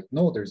spirit. I'm like,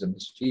 no, there's a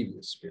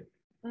mischievous spirit.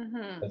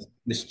 Mm-hmm.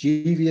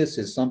 Mischievous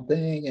is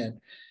something, and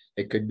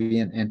it could be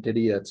an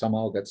entity that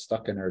somehow got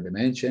stuck in our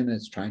dimension.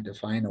 It's trying to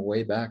find a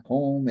way back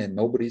home, and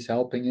nobody's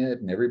helping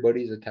it, and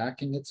everybody's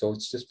attacking it. So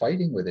it's just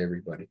fighting with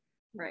everybody.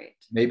 Right.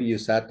 Maybe you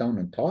sat down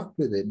and talked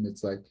with it, and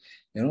it's like,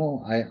 I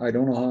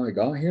don't know how I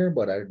got here,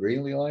 but I'd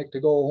really like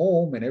to go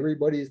home, and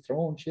everybody's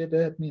throwing shit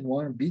at me and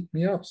want to beat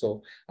me up.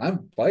 So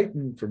I'm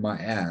fighting for my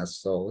ass.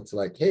 So it's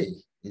like, hey,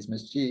 he's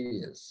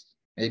mischievous.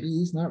 Maybe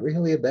he's not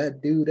really a bad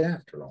dude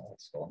after all.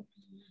 So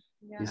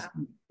yeah.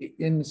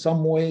 In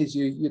some ways,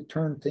 you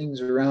turn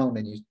things around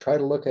and you try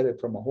to look at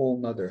it from a whole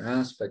nother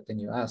aspect, and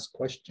you ask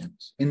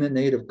questions. In the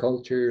native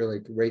culture,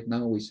 like right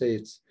now, we say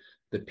it's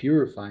the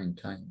purifying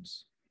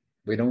times.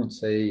 We don't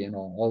say,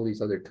 all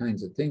these other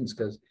kinds of things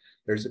because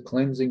there's a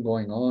cleansing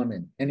going on,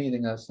 and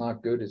anything that's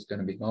not good is going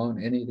to be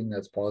gone. Anything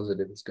that's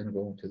positive is going to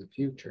go into the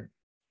future.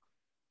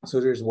 So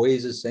there's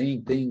ways of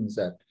saying things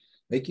that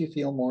make you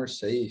feel more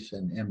safe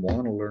and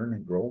want to learn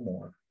and grow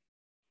more.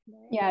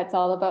 Yeah, it's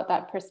all about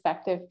that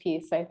perspective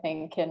piece, I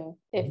think. And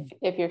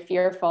if you're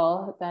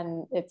fearful,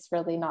 then it's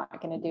really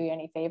not going to do you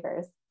any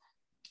favors.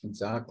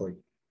 Exactly.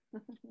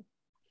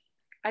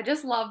 I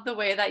just love the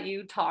way that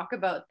you talk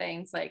about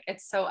things. Like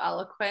it's so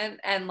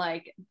eloquent, and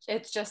like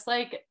it's just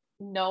like,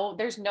 no,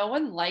 there's no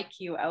one like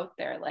you out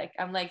there. Like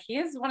I'm like, he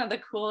is one of the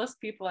coolest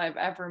people I've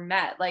ever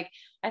met. Like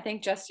I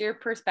think just your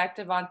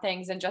perspective on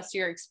things and just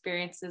your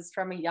experiences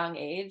from a young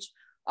age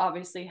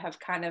obviously have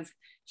kind of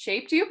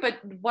shaped you. But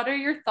what are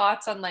your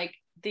thoughts on like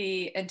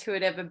the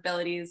intuitive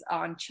abilities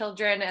on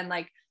children, and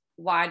like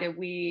why do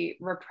we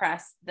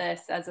repress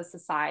this as a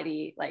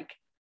society like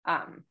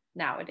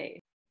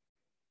nowadays?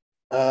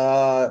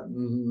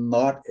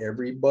 Not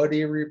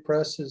everybody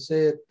represses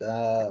it.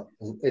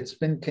 It's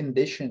been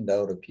conditioned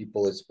out of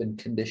people. It's been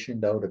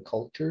conditioned out of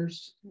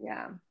cultures.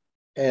 Yeah.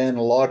 And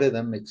a lot of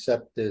them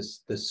accept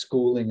this the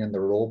schooling and the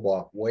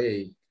robot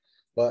way.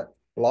 But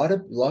a lot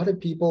of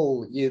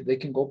people, they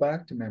can go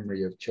back to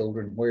memory of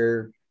children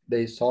where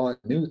they saw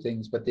new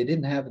things, but they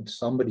didn't have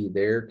somebody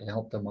there to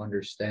help them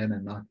understand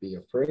and not be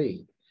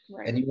afraid. And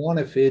Right. you want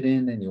to fit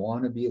in and you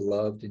want to be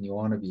loved and you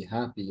want to be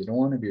happy. You don't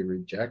want to be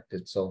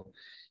rejected. So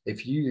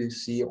if you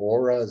see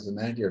auras and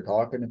that you're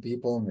talking to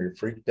people and they're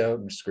freaked out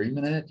and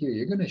screaming at you,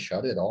 you're going to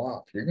shut it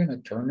off. You're going to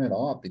turn it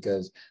off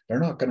because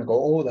they're not going to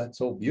go, oh, that's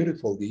so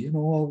beautiful. Do you know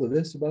all of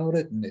this about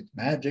it? And it's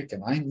magic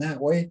and I'm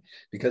that way.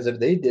 Because if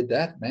they did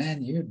that,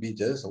 man, you'd be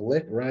just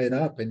lit right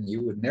up and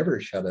you would never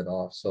shut it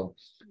off. So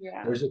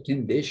Yeah. there's a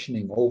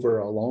conditioning over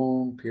a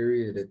long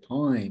period of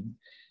time.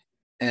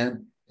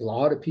 And a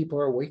lot of people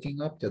are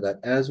waking up to that.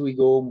 As we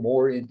go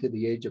more into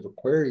the age of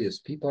Aquarius,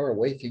 people are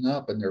waking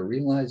up and they're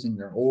realizing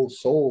their old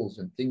souls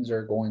and things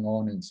are going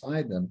on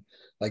inside them.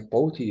 Like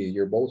both of you,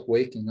 you're both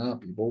waking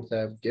up. You both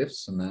have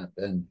gifts and that.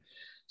 And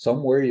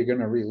somewhere you're going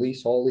to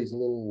release all these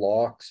little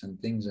locks and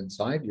things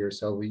inside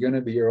yourself. You're going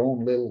to be your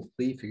own little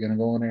thief. You're going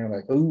to go in there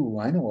like, oh,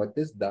 I know what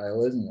this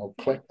dial is. And you'll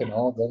click and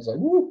all those like,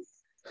 whoo.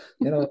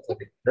 It's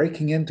like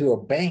breaking into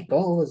a bank.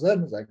 All of a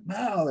sudden, it's like,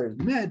 wow, there's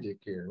magic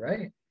here,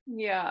 right?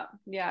 Yeah.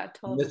 Yeah. And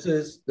Totally.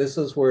 this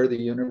is where the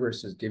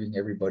universe is giving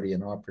everybody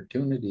an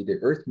opportunity. The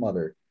Earth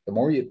Mother, the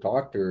more you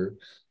talk to her,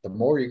 the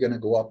more you're going to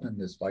go up in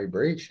this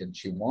vibration.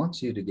 She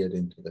wants you to get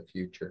into the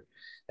future,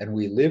 and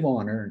we live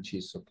on her, and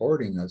she's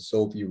supporting us.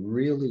 So if you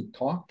really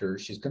talk to her,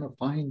 she's going to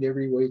find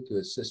every way to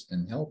assist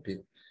and help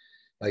you.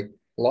 Like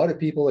a lot of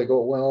people, they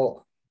go,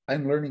 "Well,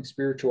 I'm learning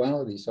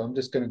spirituality, so I'm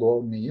just going to go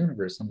out in the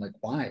universe." I'm like,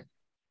 "Why?"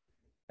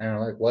 And they're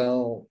like,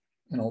 well,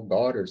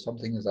 God or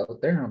something is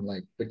out there. I'm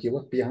like, but you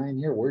look behind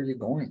here, where are you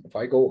going? If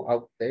I go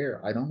out there,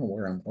 I don't know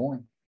where I'm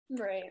going.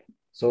 Right.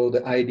 So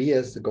the idea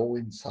is to go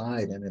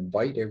inside and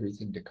invite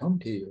everything to come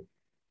to you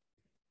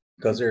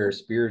because there are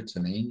spirits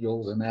and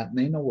angels and that, and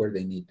they know where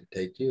they need to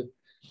take you.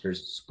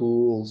 There's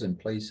schools and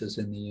places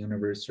in the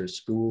universe, there's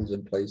schools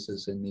and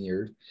places in the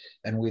earth,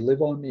 and we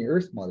live on the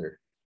Earth Mother.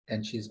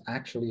 And she's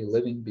actually a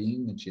living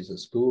being, and she's a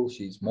school.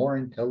 She's more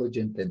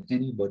intelligent than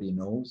anybody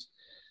knows.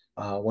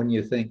 When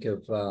you think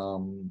of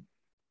um,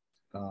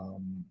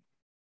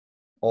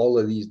 all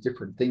of these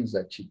different things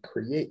that she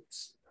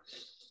creates,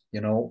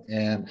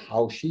 and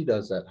how she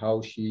does that,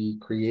 how she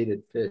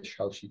created fish,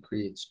 how she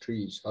creates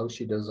trees, how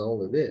she does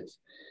all of this.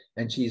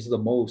 And she's the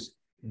most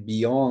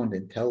beyond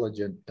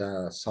intelligent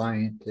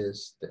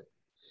scientist.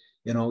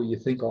 You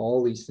think of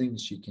all these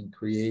things she can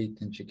create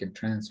and she can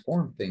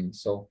transform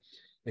things. So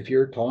if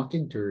you're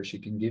talking to her, she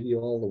can give you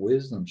all the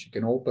wisdom. She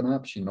can open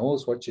up. She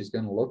knows what she's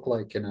going to look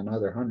like in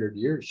another 100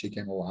 years. She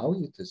can allow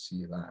you to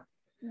see that.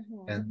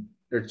 Mm-hmm. And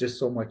there's just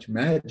so much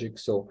magic.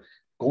 So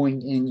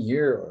going in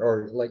here,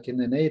 or like in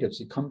the natives,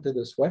 you come to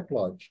the sweat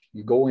lodge,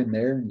 you go in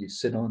there and you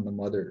sit on the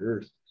Mother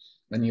Earth,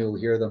 and you'll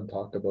hear them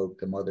talk about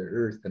the Mother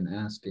Earth and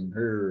asking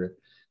her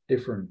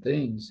different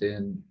things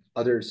in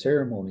other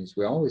ceremonies.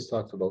 We always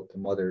talk about the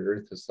Mother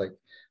Earth. It's like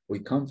we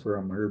come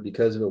from her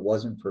because if it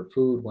wasn't for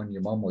food when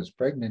your mom was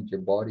pregnant,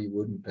 your body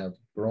wouldn't have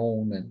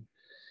grown,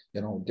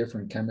 and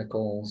different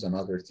chemicals and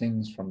other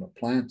things from the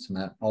plants, and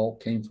that all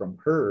came from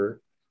her.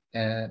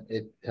 And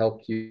it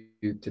helped you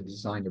to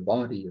design your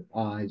body, your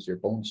eyes, your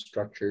bone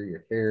structure,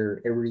 your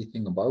hair,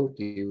 everything about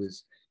you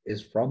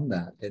is from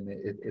that. And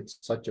it's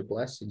such a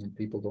blessing, and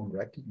people don't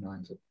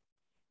recognize it.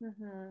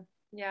 Mm-hmm.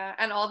 Yeah.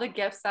 And all the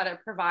gifts that it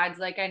provides.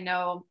 Like, I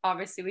know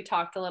obviously we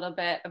talked a little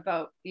bit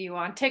about you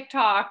on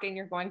TikTok and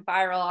you're going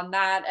viral on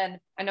that. And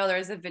I know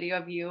there's a video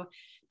of you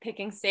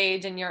picking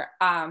sage and you're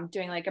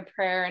doing like a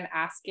prayer and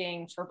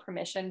asking for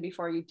permission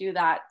before you do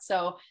that.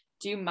 So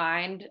do you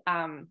mind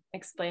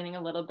explaining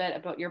a little bit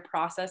about your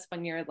process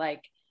when you're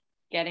like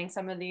getting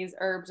some of these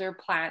herbs or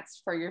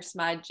plants for your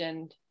smudge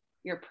and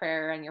your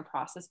prayer and your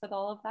process with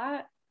all of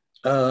that?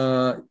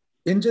 Uh,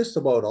 in just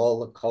about all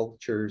the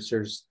cultures,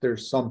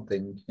 there's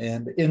something,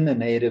 and in the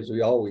natives,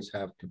 we always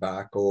have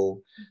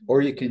tobacco,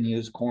 or you can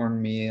use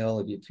cornmeal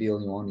if you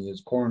feel you want to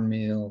use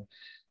cornmeal.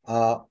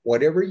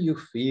 Whatever you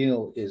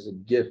feel is a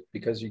gift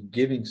because you're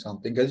giving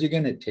something, because you're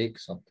going to take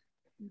something.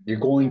 You're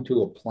Mm-hmm. going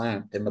to a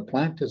plant, and the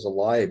plant is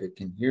alive. It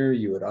can hear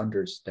you, it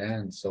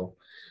understands. So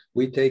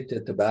we take the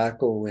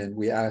tobacco and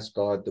we ask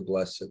God to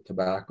bless the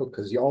tobacco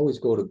because you always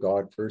go to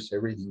God first.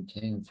 Everything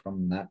came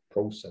from that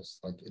process.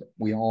 Like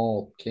we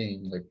all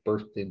came, like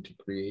birthed into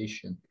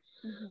creation.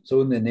 Mm-hmm.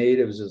 So in the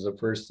natives, is the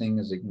first thing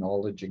is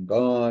acknowledging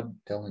God,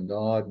 telling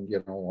God,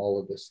 all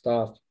of this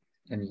stuff.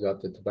 And you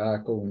got the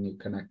tobacco when you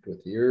connect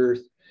with the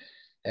earth,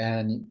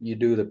 and you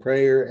do the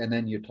prayer, and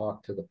then you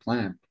talk to the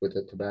plant with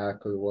the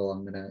tobacco. Well,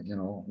 I'm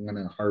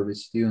gonna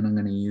harvest you, and I'm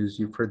gonna use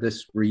you for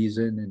this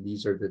reason, and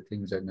these are the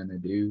things I'm gonna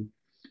do.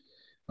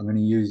 I'm gonna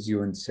use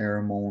you in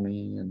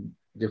ceremony and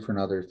different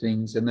other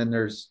things. And then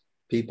there's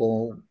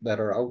people that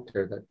are out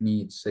there that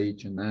need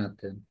sage and that,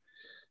 and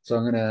so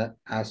I'm gonna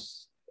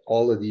ask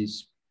all of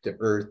these the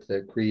earth,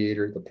 the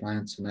creator, the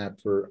plants and that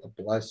for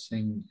a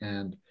blessing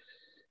and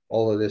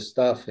all of this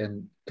stuff.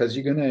 And because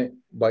you're gonna,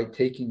 by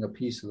taking a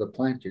piece of the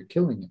plant, you're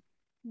killing it.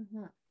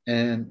 Mm-hmm.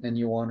 And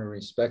you want to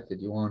respect it.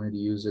 You want to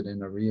use it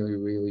in a really,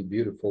 really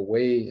beautiful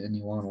way, and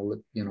you want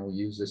to,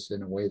 use this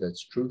in a way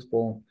that's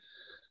truthful.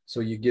 So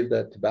you give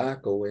that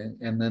tobacco,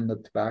 and then the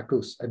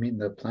tobacco,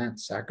 the plant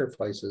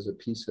sacrifices a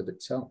piece of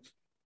itself,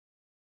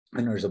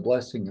 and there's a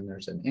blessing and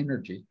there's an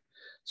energy.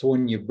 So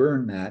when you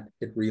burn that,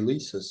 it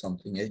releases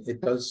something.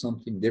 It does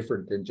something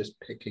different than just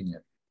picking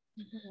it.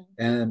 Mm-hmm.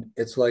 And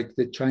it's like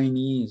the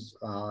Chinese,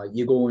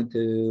 you go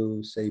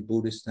into, say,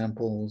 Buddhist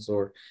temples,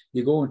 or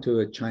you go into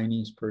a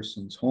Chinese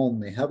person's home,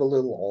 they have a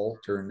little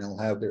altar and they'll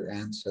have their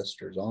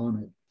ancestors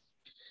on it.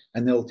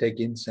 And they'll take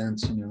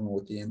incense,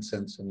 with the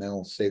incense, and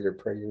they'll say their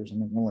prayers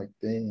and like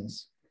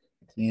this,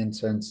 the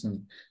incense,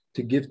 and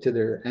to give to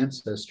their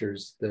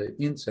ancestors the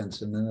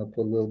incense, and then they'll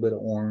put a little bit of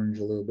orange,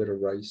 a little bit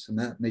of rice, and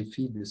that, and they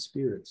feed the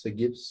spirits. They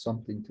give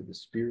something to the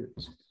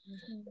spirits.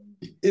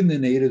 Mm-hmm. In the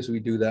natives, we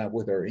do that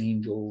with our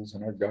angels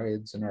and our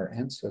guides and our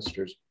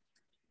ancestors.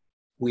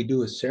 We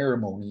do a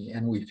ceremony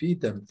and we feed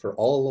them for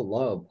all the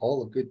love,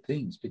 all the good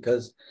things,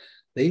 because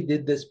they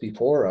did this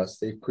before us.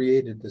 They've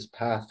created this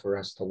path for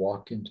us to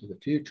walk into the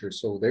future.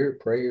 So their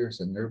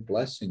prayers and their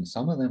blessings,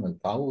 some of them are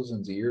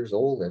thousands of years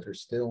old, that are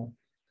still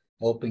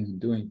helping and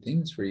doing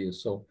things for you.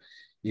 So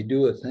you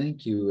do a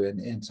thank you,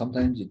 and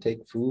sometimes you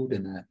take food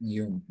and that, and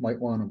you might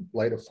want to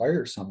light a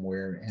fire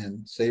somewhere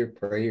and say a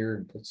prayer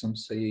and put some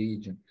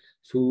sage and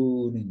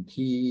food and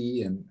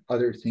tea and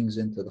other things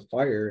into the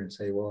fire and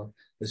say, well,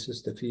 this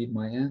is to feed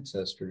my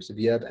ancestors. If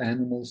you have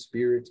animals,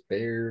 spirits,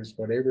 bears,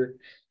 whatever,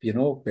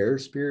 if bear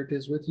spirit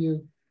is with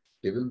you,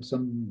 give him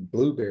some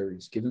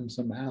blueberries, give him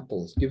some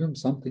apples, give him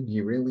something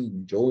he really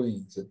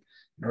enjoys and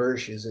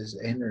nourishes his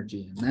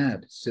energy, and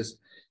that it's just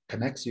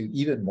connects you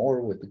even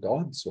more with the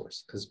God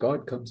source, because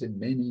God comes in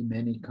many,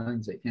 many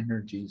kinds of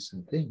energies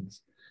and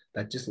things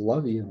that just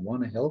love you and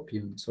want to help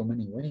you in so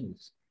many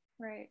ways.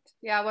 Right.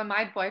 Yeah. When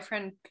my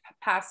boyfriend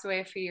passed away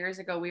a few years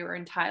ago, we were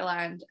in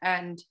Thailand,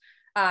 and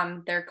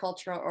their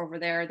culture over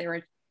there, they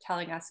were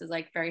telling us, is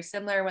like very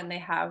similar. When they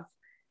have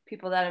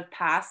people that have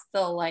passed,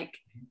 they'll like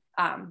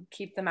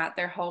keep them at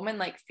their home and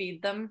like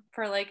feed them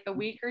for like a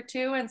week or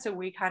two. And so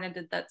we kind of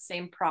did that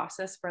same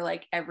process for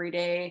like every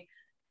day.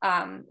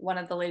 One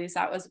of the ladies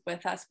that was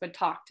with us would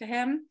talk to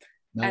him.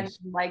 Nice.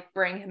 And like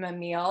bring him a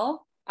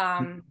meal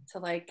to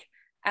like,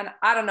 and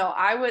I don't know,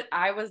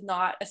 I was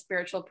not a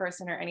spiritual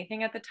person or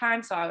anything at the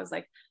time, so I was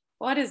like,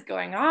 what is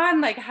going on,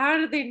 like how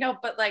do they know?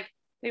 But like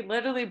they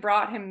literally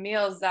brought him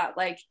meals that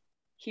like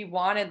he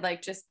wanted,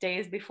 like just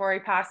days before he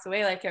passed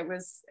away. Like it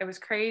was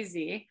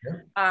crazy.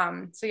 Yeah.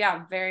 So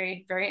yeah,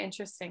 very, very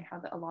interesting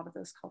how a lot of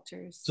those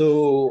cultures.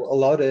 So a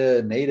lot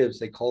of natives,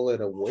 they call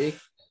it a wake.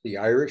 The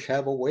Irish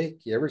have a wake.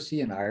 You ever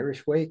see an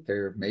Irish wake?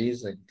 They're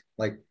amazing.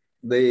 Like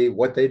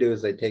what they do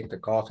is they take the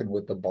coffin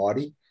with the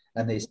body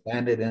and they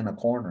stand it in a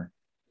corner.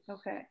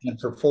 Okay. And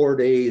for 4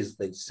 days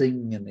they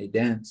sing and they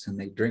dance and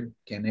they drink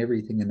and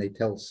everything, and they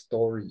tell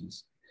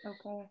stories.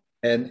 Okay.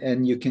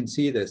 And you can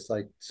see this,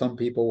 like some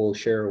people will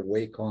share a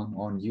wake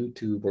on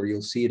YouTube, or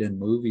you'll see it in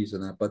movies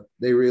and that, but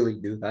they really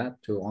do that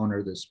to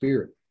honor the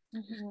spirit.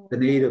 Mm-hmm. The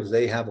natives,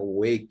 they have a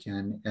wake,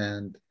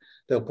 and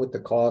they'll put the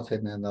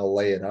coffin and they'll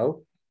lay it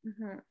out.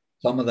 Mm-hmm.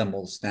 Some of them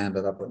will stand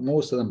it up, but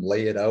most of them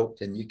lay it out,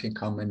 and you can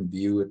come and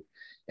view it.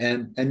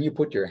 And you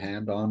put your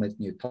hand on it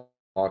and you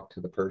talk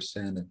to the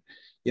person,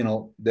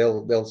 and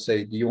they'll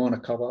say, do you want to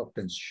come up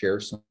and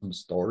share some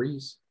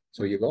stories?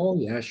 So you go, oh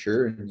yeah,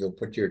 sure. And you'll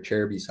put your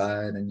chair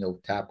beside and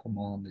you'll tap them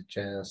on the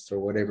chest or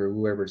whatever,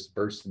 whoever's the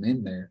person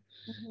in there.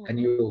 Mm-hmm. And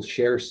you'll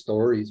share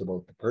stories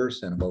about the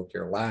person, about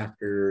your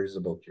laughters,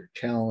 about your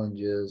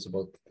challenges,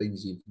 about the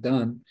things you've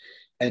done.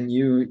 And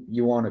you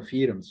want to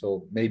feed him.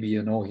 So maybe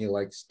he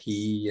likes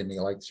tea and he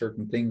likes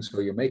certain things. So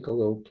you make a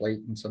little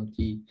plate and some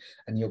tea,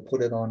 and you'll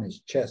put it on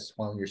his chest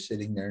while you're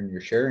sitting there and you're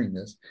sharing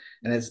this.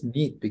 And it's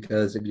neat,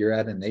 because if you're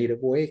at a native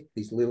wake,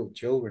 these little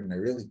children, they're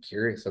really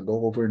curious. They'll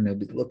go over and they'll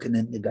be looking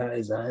in the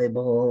guy's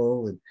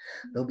eyeball, and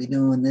they'll be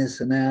doing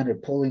this and that, or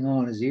pulling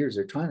on his ears.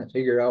 They're trying to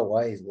figure out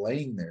why he's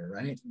laying there,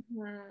 right?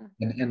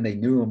 Mm-hmm. And they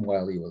knew him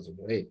while he was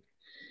awake.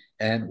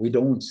 And we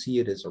don't see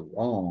it as a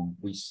wrong.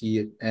 We see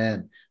it.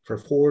 And for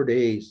 4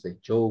 days, they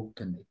joke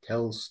and they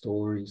tell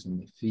stories and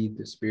they feed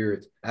the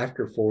spirits.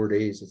 After 4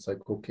 days, it's like,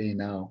 okay,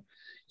 now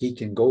he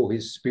can go.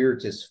 His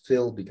spirit is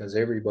filled, because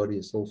everybody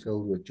is so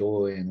filled with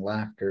joy and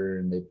laughter,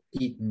 and they've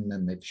eaten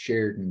and they've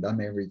shared and done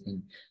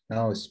everything.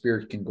 Now his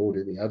spirit can go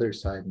to the other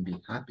side and be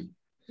happy.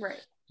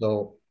 Right.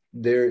 So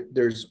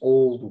there's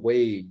old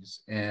ways,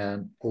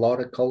 and a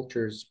lot of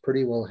cultures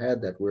pretty well had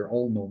that. We're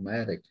all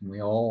nomadic, and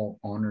we all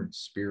honored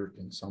spirit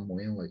in some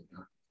way like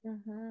that.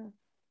 Mm-hmm.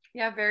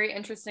 Yeah, very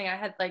interesting. I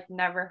had like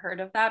never heard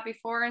of that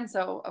before, and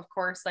so of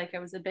course, like it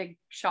was a big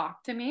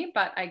shock to me.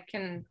 But I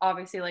can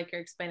obviously, like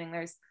you're explaining,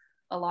 there's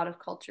a lot of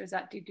cultures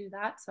that do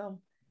that. So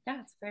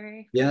yeah, it's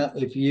very. Yeah,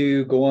 if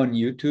you go on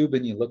YouTube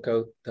and you look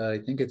out, I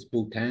think it's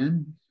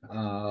Bhutan.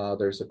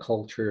 There's a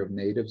culture of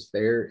natives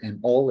there, and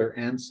all their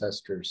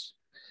ancestors,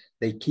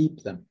 they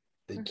keep them.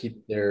 They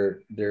keep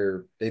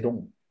they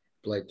don't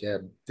like,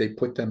 they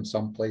put them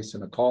someplace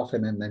in a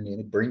coffin and then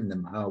they bring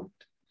them out.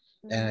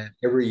 And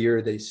every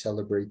year they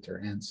celebrate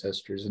their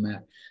ancestors and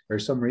that.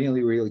 There's some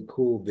really, really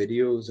cool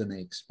videos and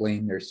they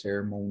explain their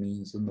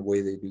ceremonies and the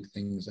way they do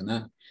things and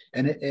that.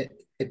 And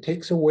it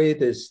takes away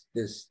this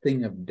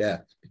thing of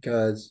death,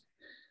 because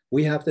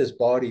we have this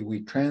body,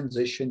 we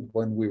transitioned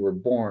when we were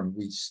born,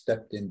 we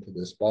stepped into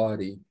this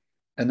body.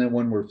 And then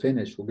when we're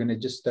finished, we're going to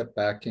just step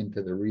back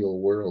into the real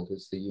world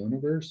as the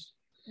universe.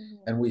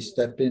 And we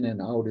step in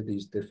and out of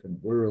these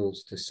different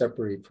worlds to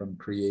separate from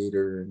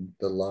creator and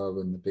the love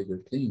and the bigger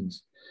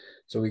things.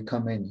 So we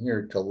come in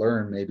here to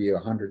learn maybe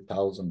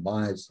 100,000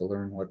 lives, to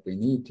learn what we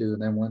need to.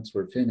 And then once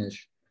we're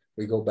finished,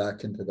 we go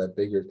back into that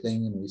bigger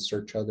thing and we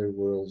search other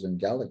worlds and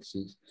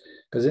galaxies.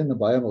 Because in the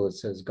Bible, it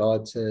says,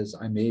 God says,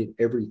 I made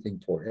everything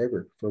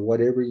forever, for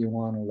whatever you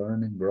want to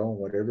learn and grow,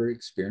 whatever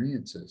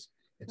experiences,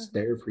 it's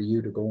there for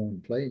you to go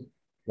and play.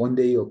 One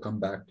day you'll come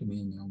back to me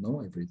and you'll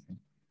know everything.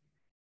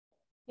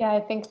 Yeah,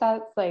 I think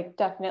that's like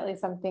definitely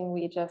something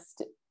we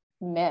just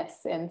miss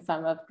in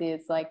some of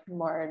these like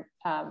more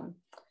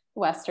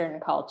Western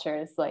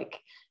cultures. Like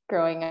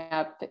growing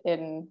up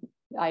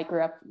I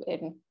grew up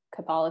in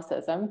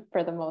Catholicism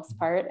for the most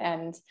part,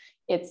 and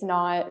it's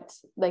not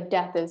like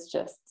death is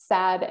just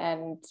sad,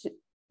 and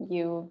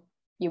you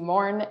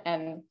mourn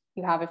and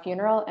you have a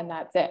funeral and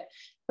that's it,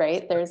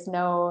 right? There's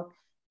no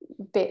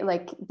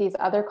like these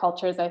other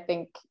cultures. I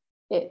think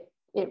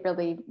it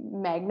really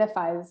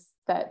magnifies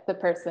that the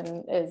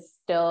person is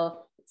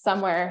still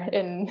somewhere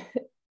in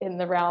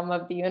the realm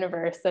of the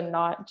universe and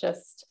not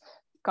just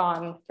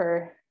gone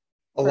for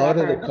a lot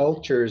of the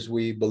cultures,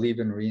 we believe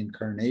in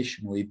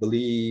reincarnation. We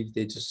believe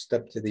they just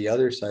step to the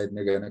other side and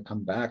they're going to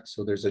come back.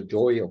 So there's a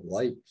joy of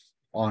life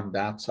on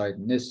that side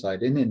and this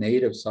side. In the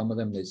native, some of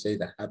them, they say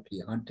the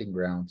happy hunting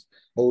grounds.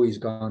 Oh, he's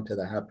gone to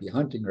the happy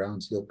hunting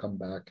grounds, he'll come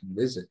back and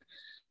visit.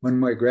 When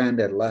my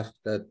granddad left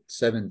at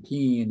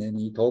 17 and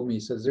he told me, he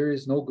says, there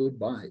is no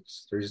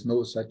goodbyes. There is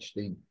no such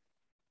thing.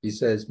 He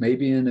says,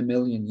 maybe in a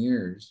million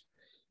years,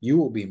 you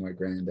will be my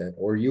granddad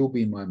or you'll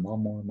be my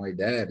mom or my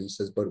dad. He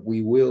says, but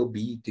we will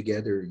be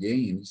together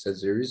again. He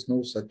says, there is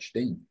no such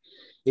thing.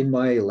 In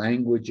my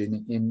language,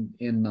 in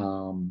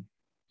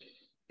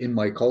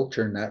my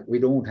culture, and that we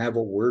don't have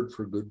a word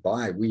for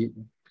goodbye. We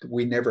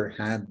never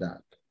had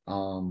that.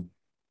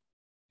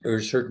 There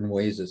are certain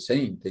ways of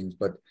saying things,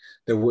 but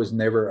there was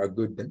never a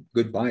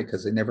goodbye,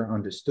 because they never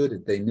understood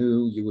it. They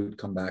knew you would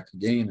come back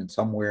again and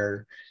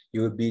somewhere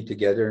you would be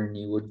together and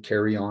you would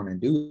carry on and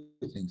do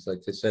things.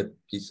 Like they said,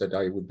 he said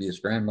I would be his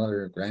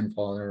grandmother or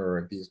grandfather, or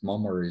I'd be his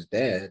mom or his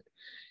dad.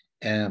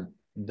 And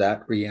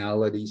that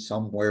reality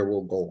somewhere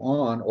will go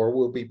on, or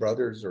we'll be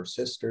brothers or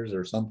sisters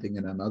or something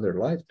in another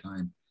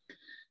lifetime.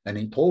 And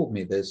he told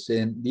me this,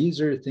 and these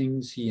are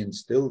things he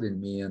instilled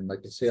in me. And like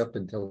I say, up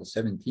until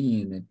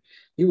 17, and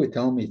he would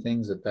tell me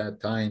things at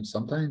that time,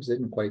 sometimes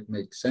didn't quite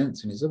make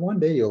sense. And he said, one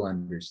day you'll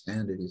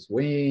understand it. It's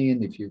way in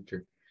the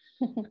future.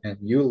 And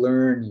you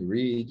learn, you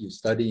read, you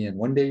study, and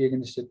one day you're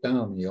going to sit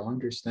down and you'll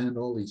understand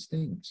all these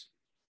things.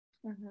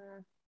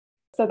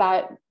 So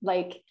that,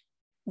 like,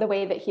 the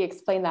way that he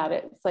explained that,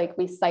 it's like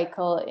we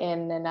cycle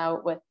in and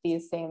out with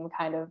these same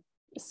kind of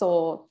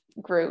soul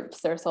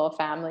groups or soul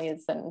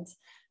families, and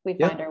we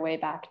find our way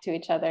back to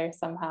each other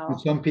somehow. And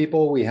some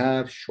people, we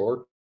have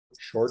short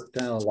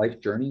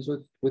life journeys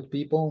with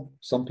people.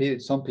 Some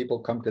people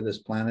come to this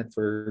planet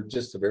for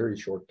just a very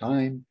short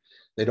time.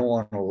 They don't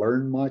want to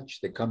learn much.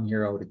 They come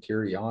here out of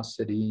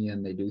curiosity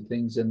and they do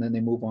things, and then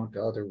they move on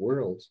to other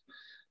worlds.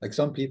 Like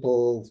some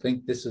people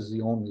think this is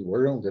the only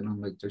world, and I'm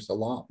like, there's a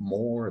lot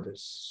more.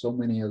 There's so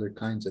many other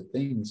kinds of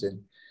things.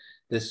 And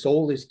the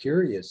soul is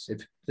curious.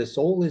 If the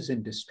soul is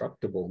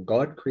indestructible,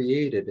 God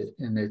created it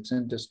and it's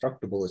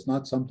indestructible. It's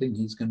not something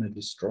he's going to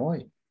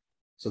destroy.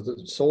 So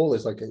the soul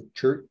is like a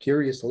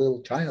curious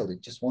little child.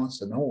 It just wants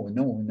to know and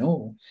know and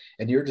know.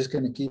 And you're just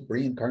going to keep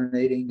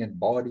reincarnating in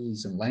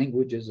bodies and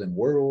languages and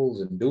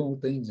worlds and doing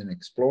things and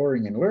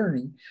exploring and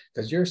learning,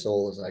 because your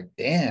soul is like,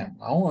 damn,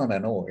 I want to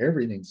know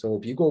everything. So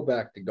if you go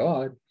back to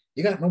God,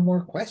 you got no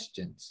more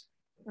questions.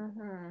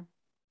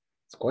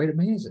 It's quite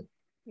amazing.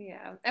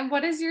 Yeah. And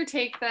what is your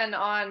take then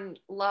on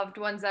loved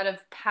ones that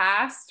have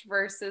passed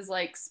versus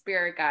like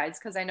spirit guides?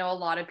 Because I know a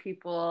lot of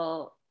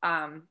people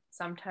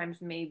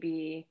sometimes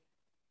maybe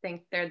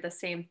think they're the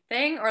same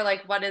thing, or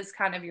like, what is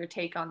kind of your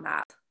take on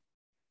that?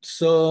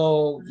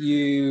 So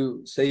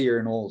you say you're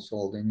an old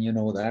soul, and you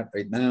know that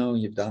right now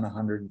you've done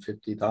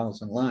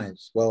 150,000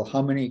 lives. Well,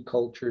 how many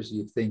cultures do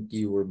you think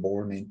you were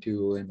born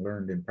into and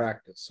learned in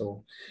practice?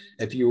 So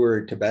if you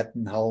were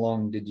Tibetan, how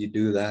long did you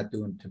do that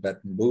doing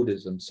Tibetan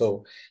Buddhism?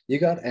 So you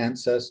got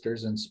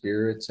ancestors and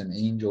spirits and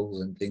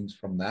angels and things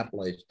from that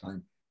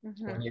lifetime.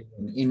 So when you're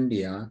in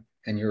India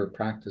and you're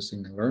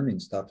practicing and learning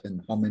stuff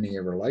in how many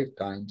ever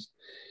lifetimes,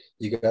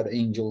 you got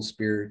angels,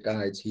 spirit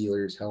guides,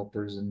 healers,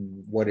 helpers,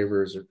 and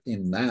whatever's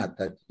in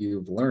that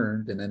you've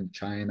learned. And then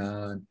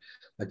China, and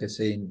like I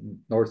say,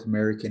 North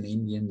American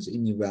Indians,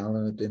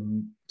 Inuit,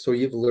 and so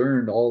you've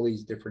learned all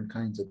these different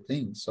kinds of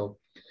things. So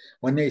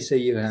when they say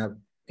you have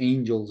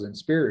angels and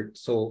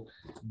spirits, so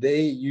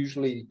they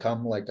usually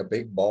come like a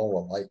big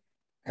ball of light,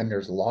 and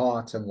there's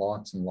lots and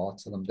lots and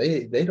lots of them.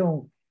 They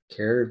don't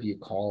care if you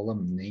call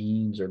them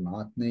names or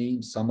not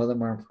names. Some of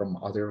them are from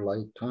other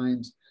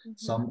lifetimes.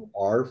 Some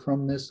are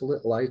from this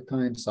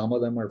lifetime. Some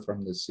of them are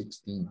from the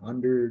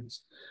 1600s,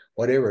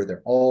 whatever.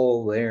 They're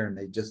all there and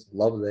they just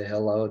love the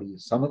hell out of you.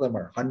 Some of them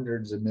are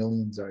hundreds of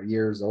millions of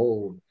years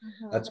old.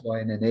 That's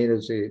why in the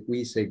natives,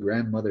 we say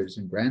grandmothers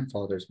and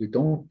grandfathers. We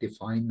don't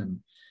define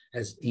them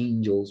as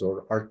angels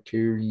or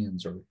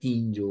Arcturians or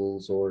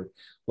angels or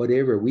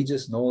whatever. We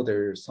just know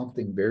there's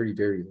something very,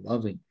 very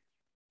loving.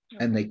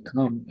 And they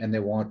come and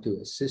they want to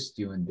assist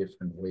you in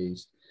different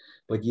ways.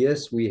 But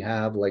yes, we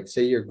have, like,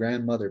 say your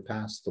grandmother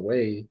passed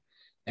away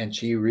and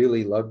she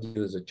really loved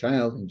you as a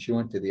child and she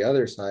went to the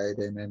other side,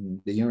 and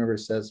then the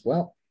universe says,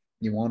 well,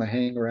 you want to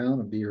hang around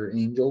and be her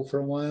angel for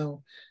a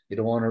while? You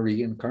don't want to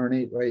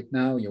reincarnate right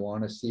now. You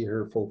want to see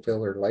her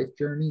fulfill her life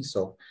journey.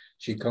 So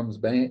she comes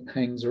back,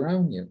 hangs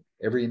around you.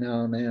 Every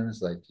now and then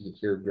it's like you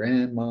hear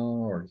grandma,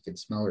 or you can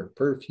smell her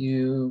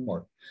perfume,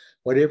 or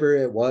whatever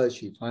it was,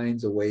 she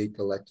finds a way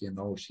to let you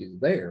know she's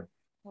there.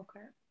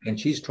 Okay. And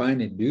she's trying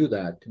to do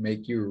that to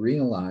make you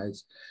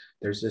realize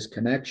there's this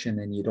connection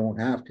and you don't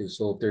have to.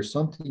 So if there's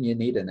something you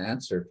need an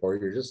answer for,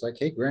 you're just like,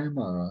 hey,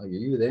 grandma, are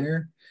you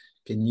there?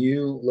 Can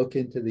you look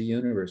into the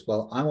universe?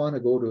 Well, I want to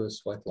go to a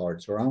sweat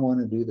lodge, or I want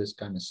to do this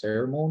kind of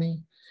ceremony.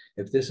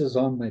 If this is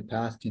on my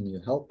path, can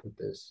you help with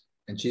this?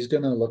 And she's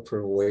going to look for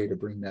a way to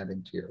bring that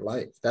into your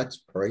life. That's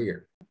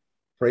prayer.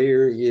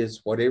 Prayer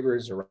is whatever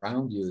is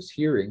around you is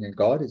hearing, and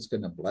God is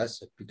going to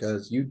bless it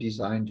because you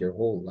designed your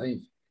whole life.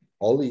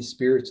 All these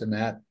spirits and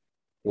that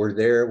were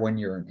there when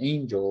you're an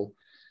angel,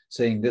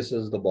 saying this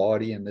is the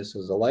body and this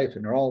is the life.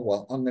 And they're all,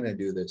 well, I'm going to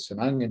do this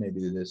and I'm going to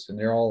do this. And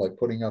they're all like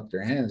putting up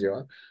their hands. You're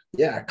like,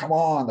 yeah, come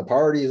on, the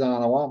party's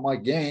on. I want my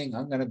gang.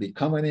 I'm going to be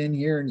coming in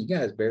here and you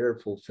guys better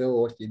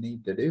fulfill what you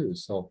need to do.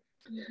 So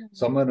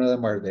some of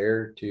them are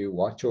there to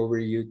watch over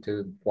you,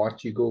 to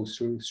watch you go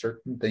through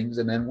certain things.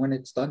 And then when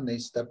it's done, they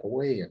step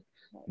away.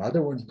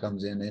 Another one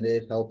comes in and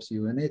it helps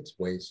you in its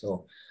way.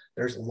 So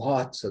there's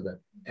lots of them.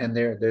 And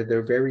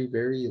they're very,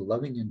 very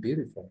loving and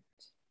beautiful.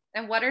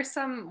 And what are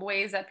some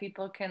ways that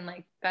people can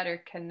like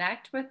better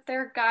connect with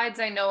their guides?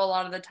 I know a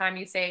lot of the time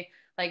you say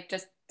like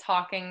just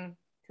talking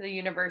to the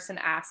universe and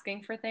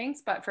asking for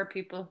things, but for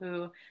people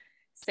who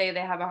say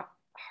they have a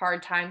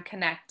hard time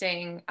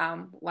connecting,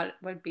 what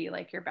would be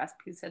like your best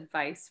piece of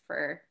advice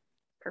for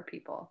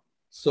people?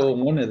 So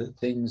one of the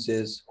things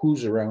is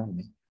who's around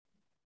me,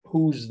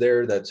 who's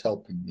there that's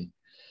helping me,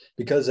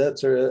 because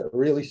that's a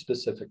really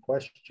specific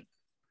question.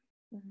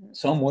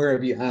 Somewhere,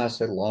 if you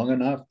ask it long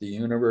enough, the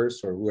universe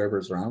or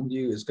whoever's around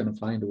you is going to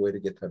find a way to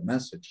get that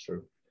message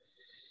through.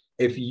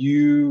 If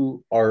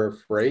you are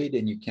afraid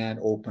and you can't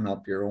open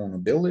up your own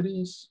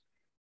abilities,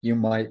 you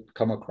might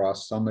come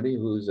across somebody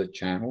who's a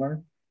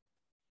channeler,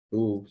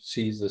 who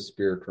sees the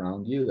spirit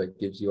around you, that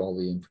gives you all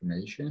the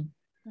information.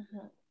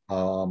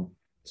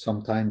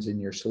 Sometimes in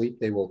your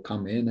sleep, they will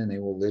come in and they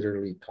will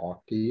literally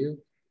talk to you.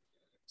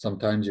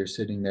 Sometimes you're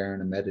sitting there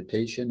in a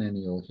meditation and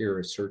you'll hear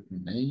a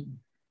certain name.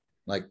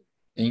 Like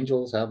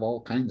angels have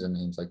all kinds of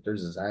names. Like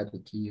there's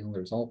Zadkiel,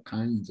 there's all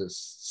kinds of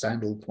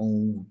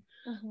Sandalphone.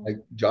 Like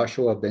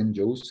Joshua ben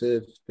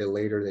Joseph,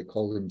 later they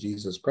called him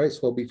Jesus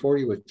Christ. Well, before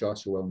he was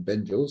Joshua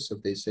ben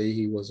Joseph, they say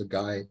he was a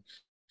guy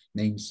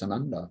named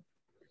Sananda.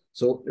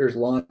 So there's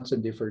lots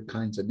of different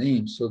kinds of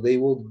names. So they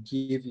will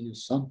give you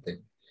something,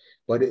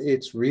 but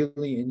it's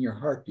really in your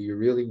heart. Do you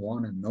really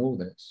want to know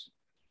this?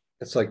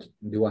 It's like,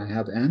 do I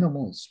have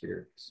animal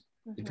spirits?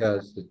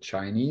 Because the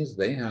Chinese,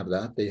 they have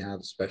that. They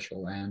have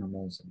special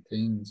animals and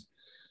things.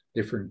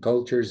 Different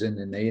cultures in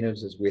the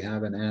natives is we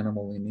have an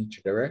animal in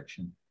each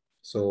direction.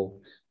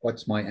 So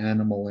what's my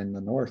animal in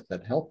the north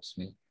that helps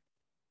me?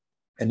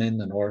 And in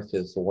the north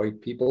is the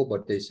white people,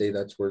 but they say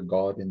that's where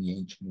God and the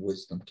ancient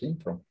wisdom came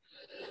from.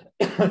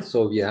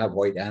 So if you have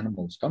white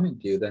animals coming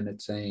to you, then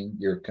it's saying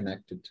you're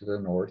connected to the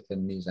north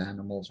and these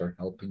animals are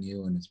helping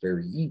you, and it's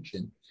very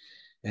ancient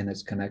and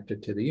it's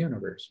connected to the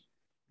universe.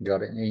 You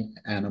got an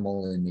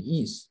animal in the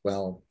east.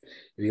 Well,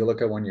 if you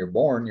look at when you're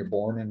born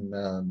in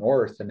the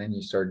north and then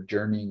you start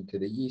journeying to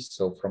the east.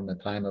 So from the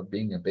time of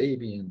being a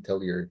baby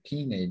until you're a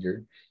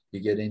teenager,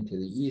 you get into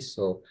the east.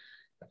 So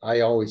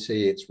I always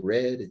say it's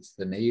red, it's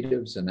the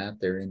natives and that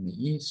they're in the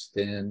east.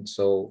 And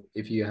so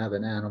if you have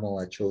an animal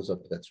that shows up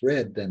that's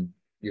red, then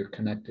you're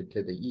connected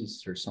to the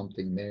east. There's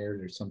something there,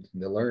 there's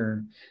something to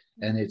learn,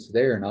 and it's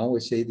there. And I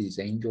always say these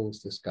angels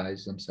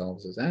disguise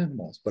themselves as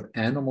animals, but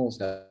animals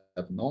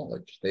have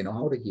knowledge. They know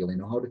how to heal, they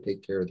know how to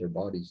take care of their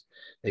bodies,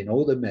 they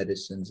know the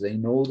medicines, they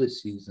know the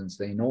seasons,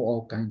 they know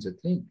all kinds of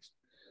things.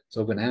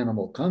 So if an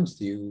animal comes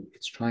to you,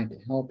 it's trying to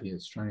help you,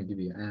 it's trying to give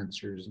you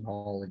answers,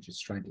 knowledge,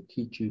 it's trying to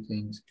teach you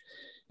things.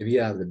 If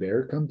you have the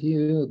bear come to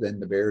you,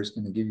 then the bear is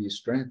going to give you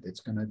strength, it's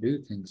going to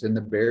do things. And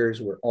the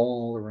bears were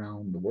all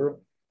around the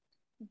world.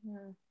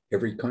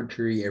 Every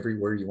country,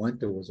 everywhere you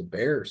went, there was a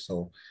bear.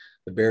 So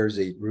The bears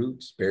ate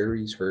roots,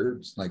 berries,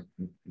 herbs. Like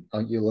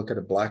you look at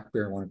a black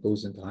bear when it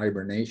goes into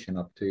hibernation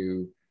up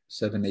to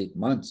 7, 8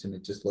 months, and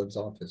it just lives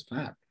off its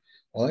fat.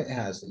 Well, it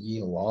has to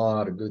eat a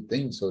lot of good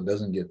things so it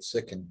doesn't get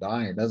sick and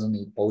die. It doesn't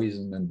eat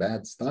poison and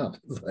bad stuff.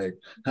 It's like,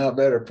 I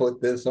better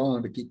put this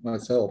on to keep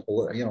myself,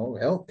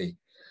 healthy.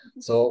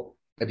 So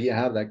if you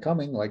have that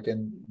coming, like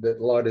in a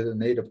lot of the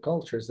native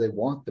cultures, they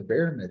want the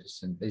bear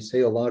medicine. They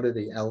say a lot of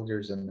the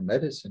elders and the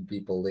medicine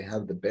people, they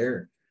have the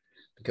bear,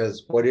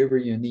 because whatever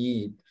you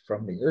need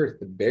from the earth,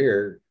 the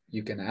bear,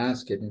 you can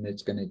ask it and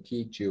it's going to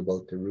teach you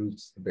about the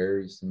roots, the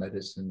berries, the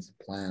medicines,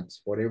 the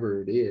plants,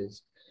 whatever it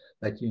is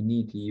that you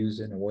need to use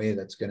in a way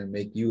that's going to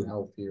make you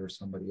healthy or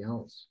somebody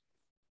else.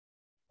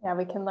 Yeah,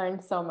 we can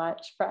learn so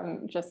much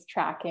from just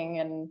tracking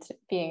and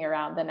being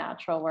around the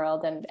natural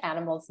world and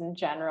animals in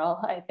general.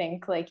 I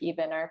think like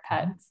even our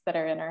pets that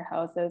are in our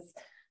houses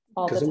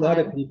all the time. Because a lot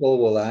of people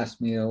will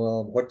ask me,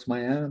 well, what's my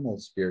animal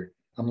spirit?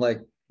 I'm like,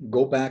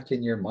 go back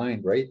in your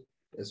mind, right?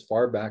 As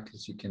far back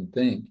as you can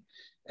think,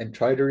 and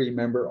try to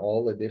remember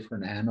all the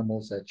different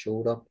animals that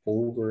showed up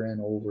over and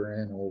over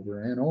and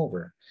over and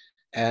over.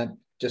 And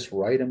just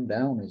write them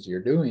down as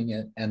you're doing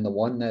it. And the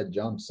one that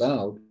jumps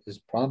out is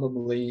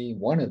probably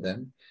one of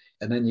them.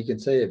 And then you can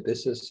say, if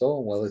this is so,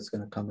 well, it's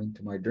going to come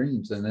into my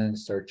dreams, and then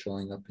start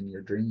showing up in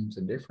your dreams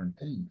and different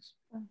things.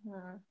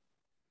 Mm-hmm.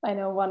 I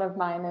know one of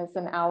mine is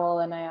an owl,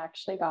 and I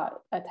actually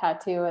got a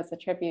tattoo as a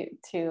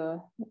tribute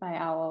to my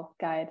owl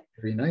guide.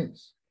 Very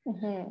nice.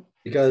 Mm-hmm.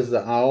 Because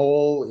the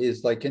owl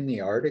is like in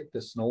the Arctic,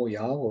 the snowy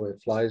owl,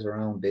 it flies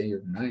around day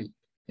or night.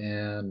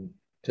 And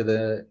to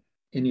the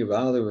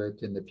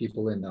Inuvialuit and the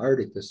people in the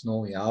Arctic, the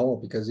snowy owl,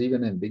 because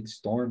even in big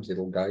storms,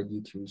 it'll guide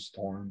you through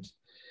storms.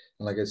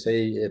 And like I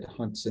say, it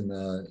hunts in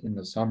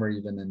the summer,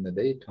 even in the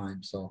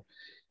daytime. So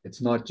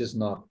it's not just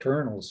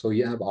nocturnal. So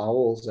you have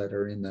owls that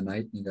are in the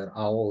night, and you got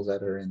owls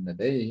that are in the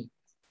day.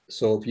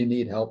 So if you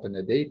need help in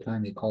the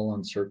daytime, you call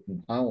on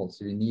certain owls.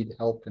 If you need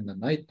help in the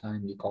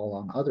nighttime, you call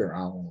on other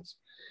owls.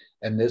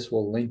 And this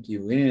will link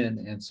you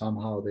in, and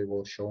somehow they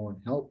will show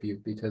and help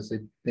you, because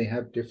they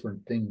have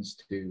different things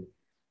to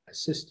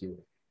assist you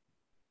with.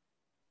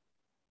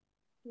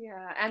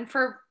 Yeah. And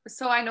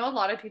so I know a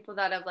lot of people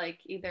that have like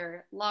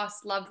either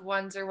lost loved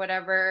ones or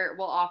whatever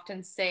will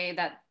often say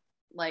that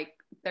like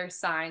their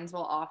signs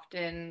will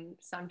often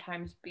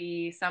sometimes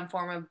be some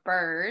form of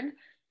bird.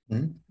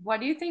 Mm-hmm. What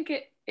do you think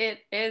it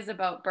is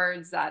about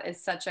birds that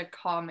is such a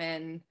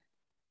common,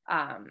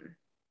 I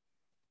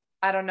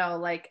don't know,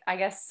 like I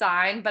guess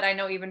sign, but I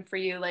know even for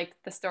you, like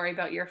the story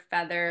about your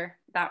feather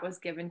that was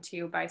given to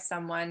you by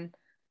someone.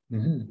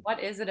 Mm-hmm.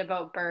 What is it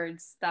about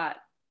birds that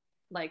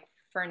like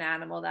for an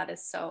animal that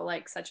is so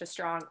like such a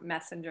strong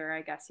messenger,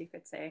 I guess you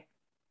could say?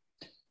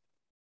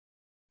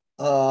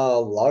 A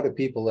lot of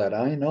people that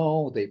I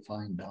know, they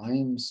find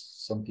dimes.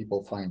 Some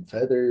people find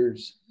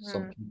feathers.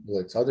 Some people,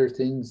 it's other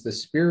things. The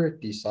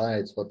spirit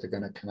decides what they're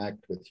going to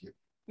connect with you.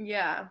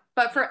 Yeah.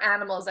 But for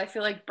animals, I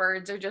feel like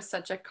birds are just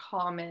such a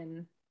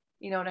common,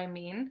 you know what I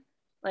mean?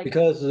 Like,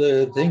 because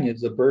the thing is,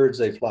 the birds,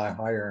 they fly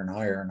higher and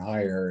higher and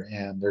higher,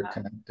 and they're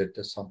connected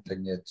to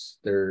something.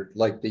 They're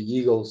like the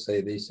eagles say,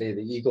 they say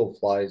the eagle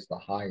flies the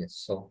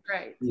highest. So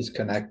right. he's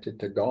connected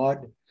to God.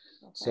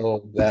 Okay.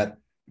 So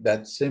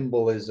that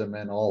symbolism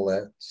and all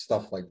that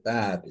stuff like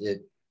that,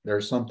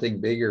 there's something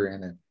bigger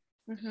in it.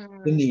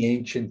 Mm-hmm. In the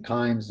ancient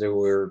times, there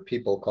were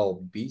people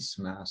called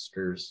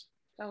beastmasters.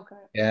 Okay.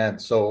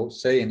 And so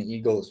say an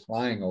eagle is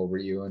flying over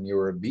you and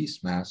you're a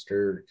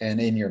beastmaster,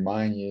 and in your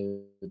mind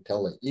you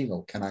tell the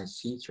eagle, can I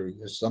see through you?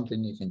 There's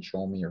something you can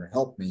show me or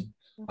help me.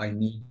 I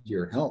need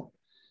your help.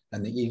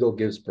 And the eagle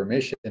gives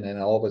permission,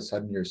 and all of a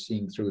sudden you're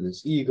seeing through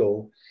this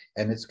eagle,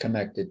 and it's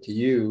connected to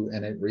you,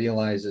 and it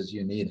realizes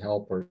you need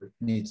help or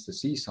needs to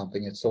see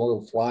something. And so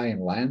it'll fly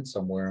and land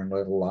somewhere, and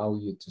it'll allow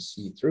you to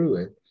see through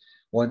it.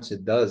 Once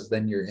it does,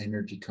 then your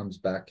energy comes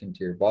back into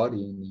your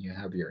body and you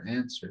have your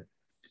answer.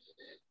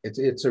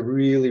 It's a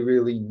really,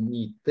 really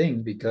neat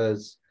thing,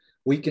 because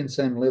we can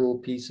send little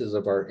pieces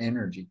of our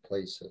energy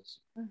places.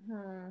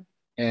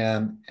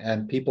 Mm-hmm.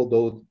 And people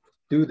don't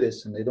do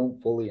this, and they don't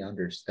fully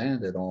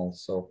understand it all.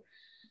 So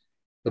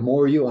the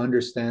more you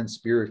understand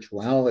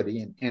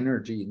spirituality, and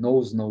energy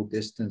knows no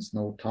distance,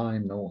 no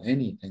time, no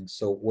anything.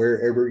 So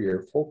wherever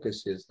your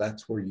focus is,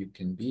 that's where you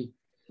can be.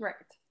 Right.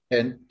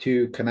 And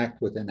to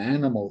connect with an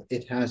animal,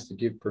 it has to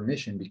give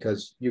permission,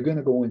 because you're going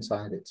to go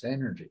inside its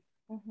energy.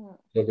 Mm-hmm.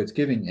 So if it's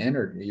giving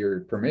energy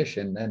your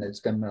permission, then it's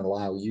going to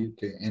allow you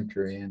to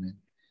enter in and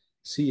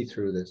see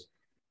through this.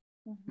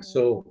 Mm-hmm.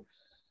 So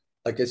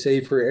like I say,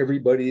 for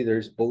everybody,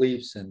 there's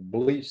beliefs, and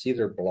beliefs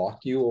either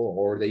block you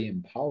or they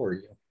empower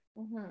you.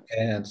 Mm-hmm.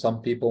 And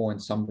some people, when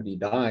somebody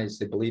dies,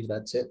 they believe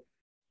that's it.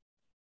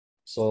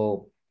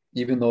 So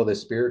even though the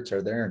spirits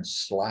are there and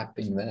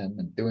slapping them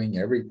and doing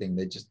everything,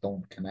 they just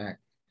don't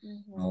connect.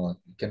 Mm-hmm. You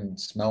can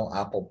smell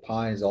apple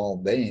pies all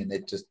day and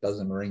it just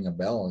doesn't ring a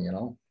bell, you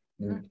know.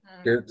 Mm-hmm.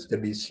 Spirits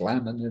could be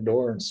slamming the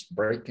door and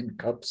breaking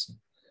cups.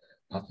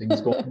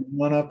 nothing's going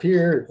on up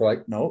here. It's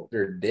like, nope,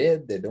 they're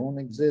dead. They don't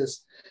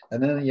exist.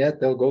 And then yet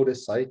they'll go to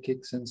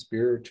psychics and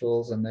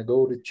spirituals, and they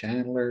go to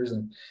channelers,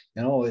 and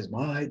is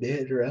my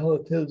dead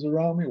relatives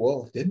around me?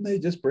 Well, didn't they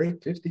just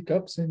break 50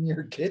 cups in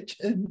your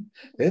kitchen?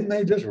 Didn't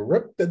they just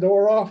rip the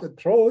door off and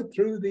throw it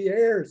through the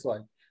air? It's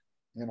like,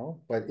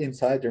 but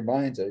inside their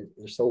minds,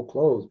 they're so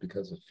closed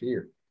because of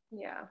fear.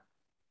 Yeah.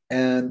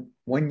 And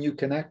when you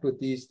connect with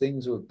these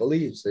things with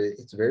beliefs,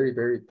 it's very,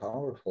 very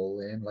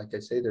powerful. And like I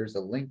say, there's a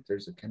link,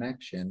 there's a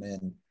connection.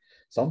 And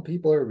some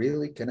people are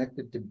really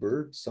connected to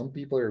birds. Some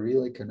people are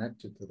really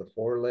connected to the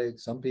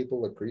forelegs. Some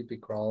people are creepy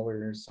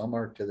crawlers. Some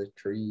are to the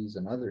trees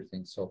and other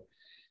things. So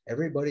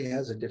everybody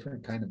has a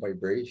different kind of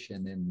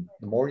vibration. And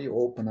the more you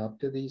open up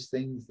to these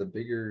things, the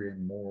bigger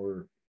and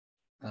more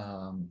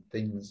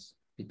things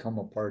become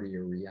a part of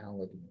your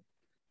reality.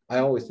 I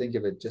always think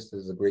of it just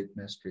as a great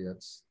mystery.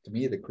 That's, to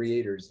me, the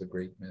creator is the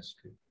great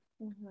mystery,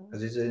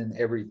 because he's in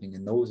everything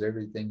and knows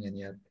everything, and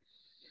yet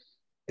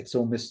it's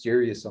so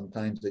mysterious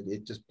sometimes that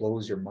it just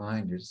blows your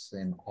mind. You're just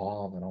in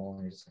awe of it all,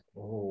 and you're just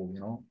like,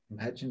 oh,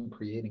 imagine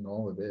creating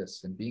all of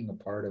this and being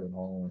a part of it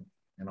all.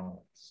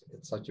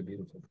 It's such a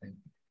beautiful thing.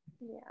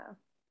 Yeah.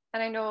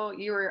 And I know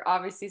you were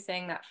obviously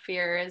saying that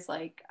fear is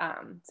like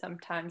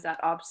sometimes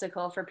that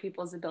obstacle for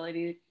people's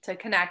ability to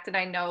connect. And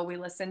I know we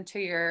listened to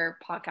your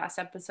podcast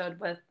episode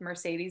with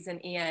Mercedes and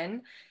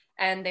Ian,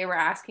 and they were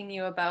asking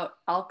you about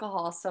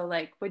alcohol. So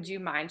like, would you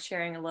mind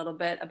sharing a little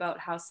bit about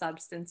how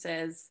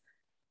substances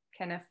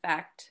can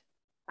affect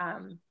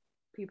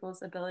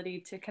people's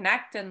ability to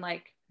connect, and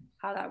like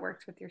how that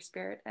works with your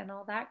spirit and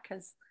all that?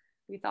 Because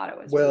we thought it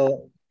was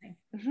well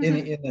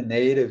really in the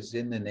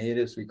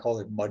natives we call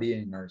it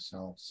muddying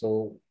ourselves.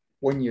 So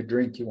when you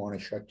drink, you want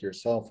to shut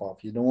yourself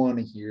off. You don't want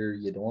to hear,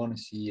 you don't want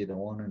to see, you don't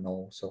want to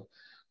know. So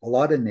a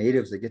lot of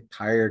natives, they get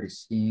tired of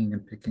seeing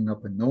and picking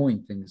up and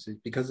knowing things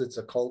because it's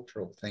a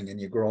cultural thing, and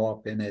you grow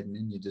up in it, and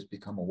then you just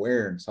become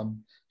aware. And some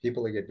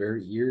people, they get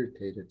very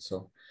irritated,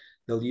 so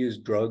they'll use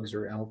drugs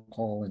or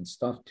alcohol and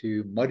stuff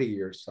to muddy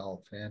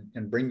yourself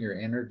and bring your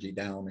energy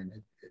down. And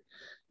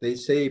they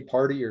say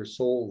part of your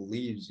soul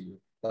leaves you.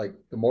 Like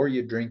the more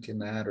you drink in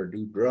that or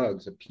do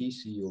drugs, a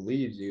piece of you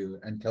leaves you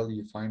until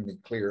you finally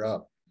clear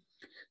up.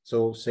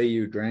 So say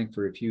you drank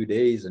for a few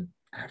days, and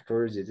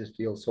afterwards you just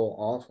feel so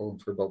awful.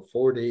 And for about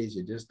 4 days,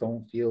 you just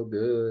don't feel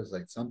good. It's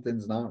like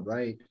something's not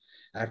right.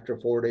 After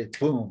 4 days,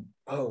 boom,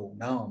 oh,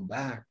 now I'm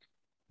back.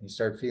 You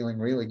start feeling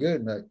really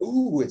good. And like,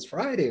 ooh, it's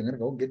Friday. I'm going to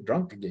go get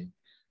drunk again.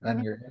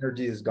 And your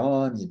energy is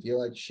gone. You feel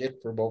like shit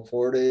for about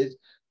 4 days.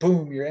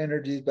 Boom, your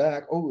energy's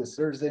back. Oh, it's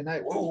Thursday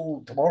night.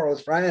 Whoa,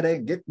 tomorrow's Friday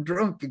and getting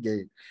drunk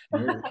again.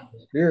 And your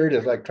spirit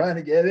is like trying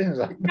to get in. It's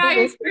like, yeah,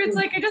 your spirit's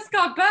like, I just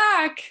got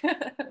back.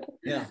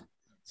 yeah.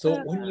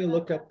 So when you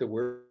look up the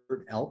word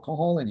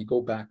alcohol and you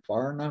go back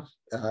far enough,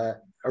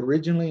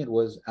 originally it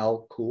was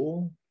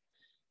alcohol,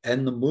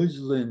 and the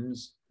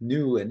Muslims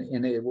knew,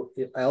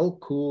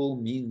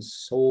 alcohol means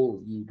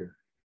soul eater.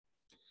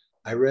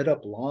 I read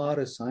up a lot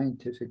of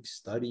scientific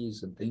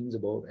studies and things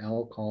about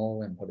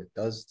alcohol and what it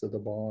does to the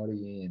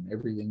body and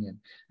everything. And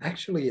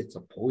actually, it's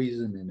a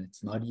poison, and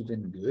it's not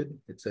even good.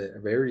 It's a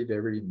very,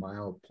 very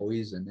mild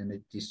poison, and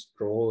it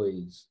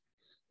destroys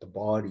the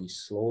body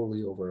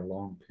slowly over a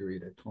long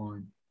period of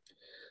time.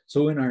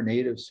 So in our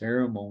native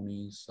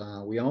ceremonies,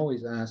 we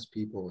always ask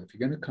people, if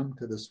you're going to come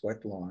to the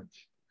sweat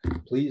lodge,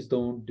 please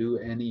don't do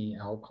any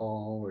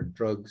alcohol or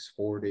drugs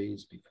 4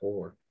 days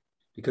before,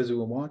 because we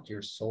want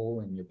your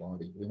soul in your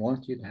body. We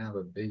want you to have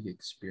a big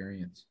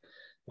experience.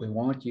 We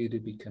want you to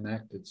be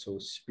connected, so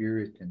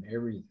spirit and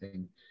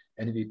everything.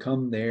 And if you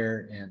come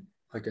there, and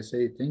like I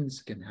say,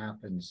 things can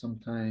happen.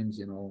 Sometimes,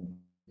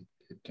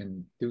 it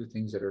can do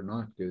things that are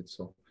not good.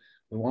 So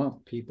we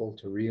want people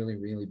to really,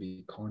 really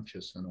be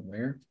conscious and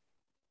aware.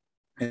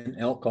 And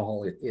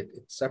alcohol, it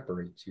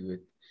separates you.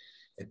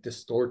 It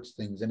distorts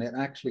things, and it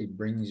actually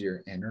brings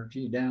your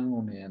energy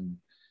down, and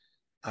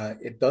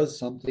it does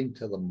something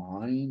to the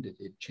mind.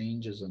 It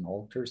changes and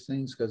alters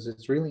things, because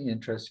it's really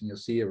interesting. You'll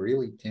see a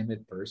really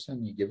timid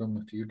person, you give them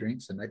a few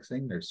drinks, the next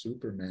thing they're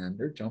Superman.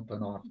 They're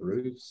jumping off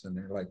roofs and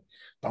they're like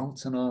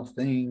bouncing off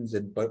things.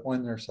 But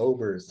when they're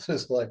sober, it's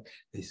just like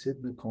they sit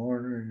in the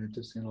corner and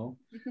just, and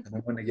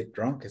then when they get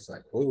drunk, it's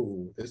like,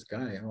 whoa, this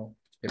guy,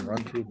 can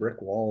run through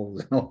brick walls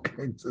and all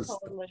kinds of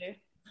Totally. stuff.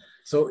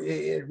 So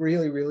it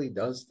really, really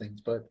does things.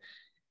 But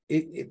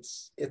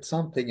it's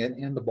something,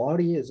 and the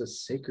body is a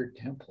sacred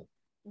temple.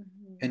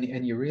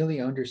 And you really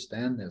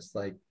understand this.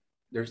 Like,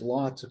 there's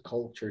lots of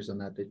cultures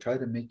and that they try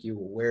to make you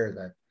aware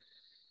that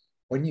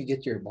when you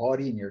get your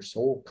body and your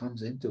soul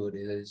comes into it,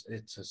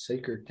 it's a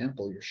sacred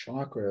temple. Your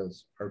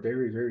chakras are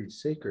very, very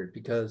sacred,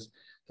 because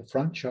the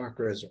front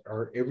chakras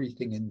are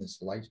everything in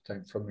this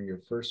lifetime, from your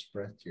first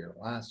breath to your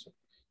last.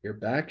 Your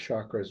back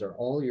chakras are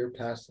all your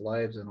past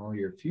lives and all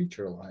your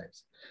future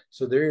lives.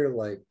 So they're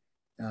like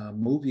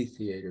movie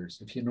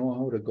theaters. If you know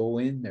how to go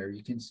in there,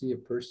 you can see a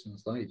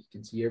person's life. You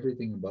can see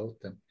everything about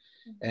them,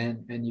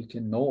 and you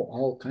can know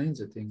all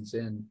kinds of things.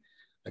 And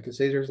Like I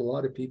say, there's a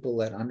lot of people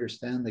that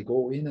understand, they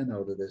go in and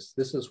out of this.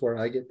 This is where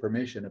I get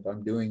permission. If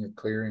I'm doing a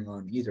clearing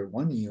on either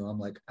one of you, I'm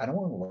like, I don't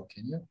want to look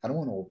in you. I don't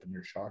want to open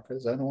your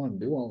chakras. I don't want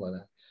to do all of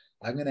that.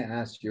 I'm going to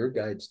ask your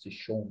guides to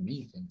show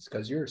me things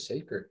because you're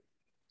sacred.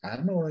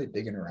 I'm not really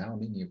digging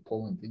around in you,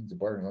 pulling things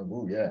apart and like,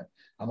 oh yeah,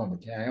 I'm a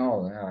mechanic.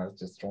 Oh yeah, I was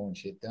just throwing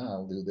shit down.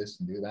 I'll do this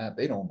and do that.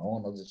 They don't know,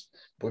 and I'll just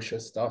push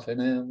this stuff in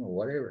them or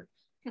whatever.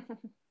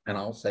 And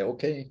I'll say,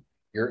 okay,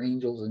 your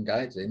angels and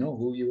guides, they know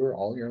who you were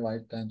all your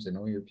lifetimes, they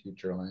know your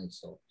future lives.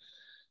 So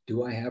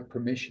do I have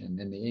permission?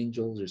 And the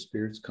angels or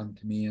spirits come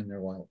to me and they're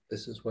like,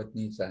 this is what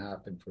needs to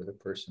happen for the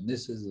person.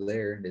 This is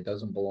there and it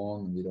doesn't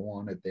belong and we don't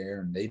want it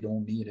there and they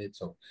don't need it.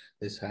 So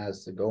this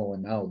has to go.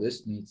 And now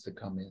this needs to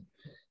come in.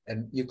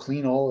 And you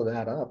clean all of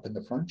that up and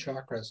the front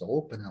chakra is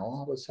open. And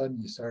all of a sudden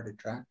you start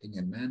attracting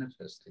and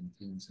manifesting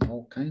things and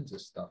all kinds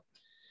of stuff.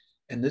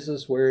 And this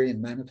is where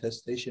in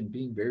manifestation,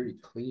 being very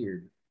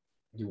clear,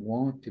 you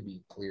want to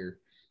be clear.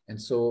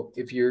 And so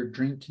if you're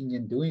drinking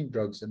and doing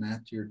drugs and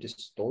that, you're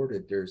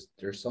distorted.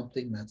 There's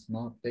something that's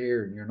not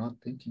there and you're not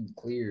thinking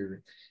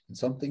clear. And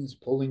something's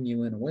pulling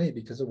you in a way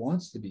because it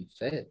wants to be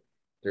fed.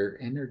 There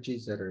are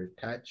energies that are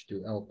attached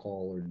to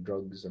alcohol or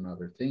drugs and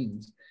other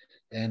things.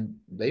 And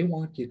they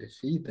want you to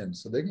feed them.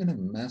 So they're going to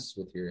mess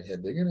with your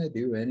head. They're going to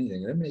do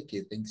anything. They're going to make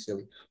you think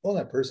silly. Oh,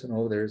 that person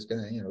over there is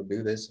going to,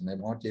 do this. And they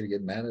want you to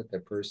get mad at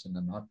that person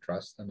and not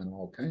trust them and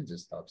all kinds of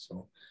stuff.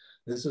 So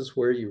this is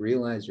where you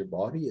realize your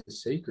body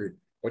is sacred.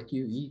 What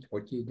you eat,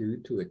 what you do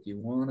to it. You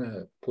want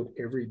to put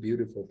every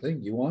beautiful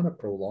thing. You want to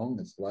prolong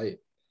its life.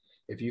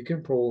 If you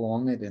can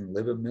prolong it and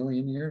live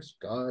 1,000,000 years,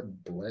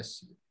 God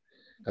bless you.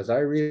 Because I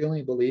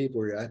really believe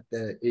we're at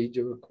the age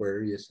of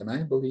Aquarius, and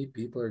I believe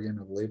people are going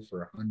to live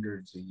for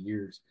hundreds of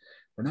years.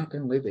 We're not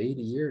going to live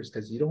 80 years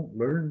because you don't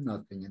learn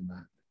nothing in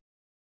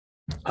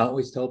that. I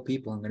always tell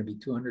people I'm going to be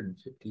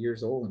 250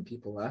 years old, and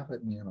people laugh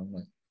at me, and I'm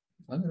like,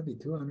 I'm going to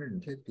be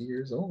 250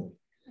 years old.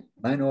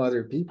 I know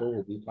other people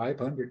will be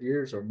 500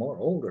 years or more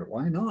older.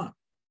 Why not?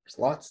 There's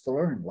lots to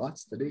learn,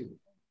 lots to do.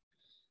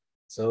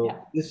 So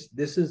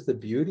this is the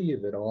beauty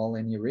of it all,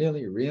 and you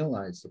really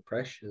realize the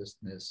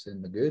preciousness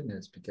and the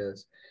goodness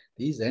because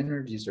these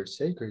energies are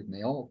sacred, and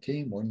they all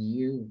came when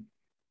you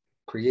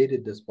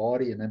created this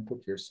body and then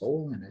put your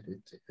soul in it.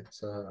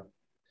 It's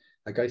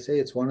like I say,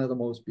 it's one of the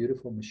most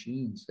beautiful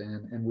machines,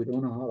 and we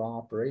don't know how to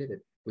operate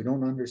it. We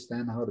don't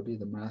understand how to be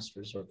the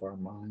masters of our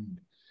mind.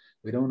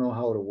 We don't know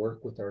how to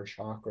work with our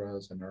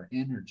chakras and our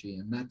energy,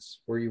 and that's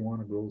where you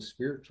want to grow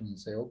spiritually and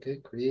say, okay,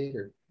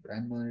 creator,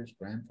 grandmothers,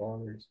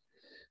 grandfathers,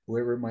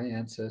 whoever my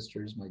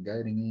ancestors, my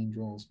guiding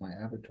angels, my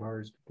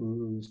avatars,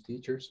 gurus,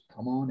 teachers,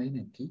 come on in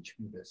and teach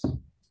me this.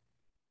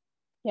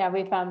 Yeah,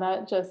 we found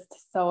that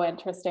just so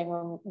interesting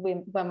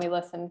when we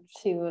listened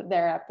to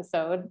their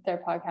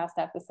podcast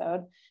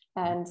episode.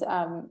 And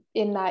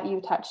in that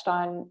you touched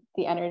on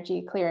the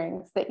energy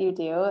clearings that you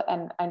do.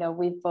 And I know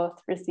we've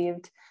both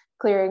received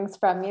clearings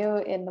from you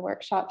in the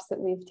workshops that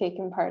we've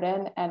taken part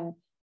in. And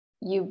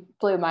you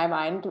blew my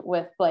mind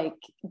with like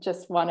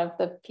just one of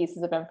the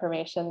pieces of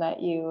information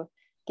that you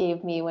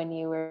gave me when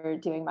you were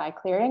doing my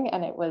clearing.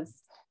 And it was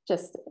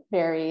just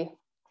very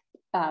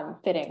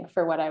fitting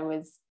for what I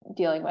was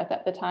dealing with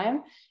at the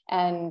time.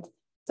 And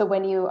so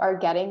when you are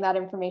getting that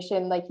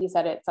information, like you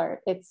said,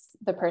 it's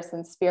the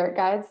person's spirit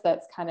guides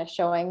that's kind of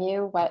showing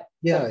you what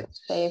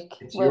it's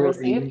will your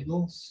receive.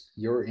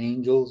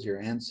 angels, your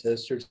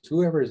ancestors,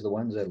 whoever is the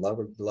ones that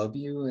love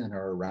you and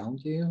are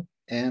around you.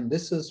 And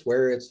this is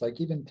where it's like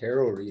even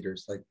tarot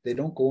readers, like they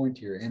don't go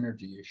into your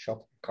energy, you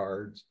shuffle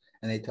cards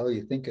and they tell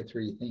you think of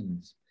 3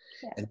 things.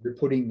 Yeah. And you're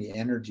putting the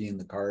energy in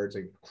the cards,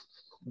 like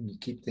you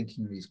keep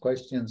thinking these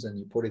questions and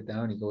you put it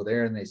down, you go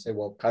there and they say,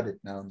 well, cut it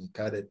now, and you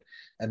cut it.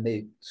 And they,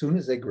 as soon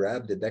as they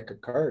grab the deck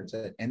of cards,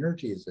 that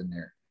energy is in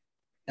there.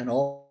 And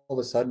all of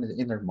a sudden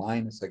in their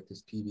mind, it's like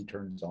this TV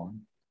turns on.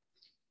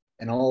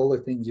 And all the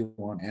things you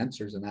want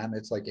answers and that, and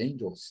it's like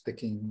angels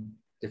sticking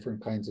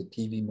different kinds of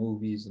TV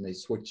movies and they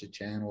switch the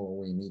channel.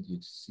 We need you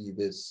to see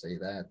this, say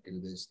that, do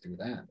this, do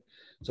that.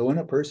 So when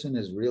a person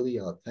is really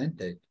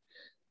authentic,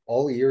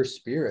 all your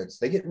spirits,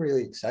 they get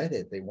really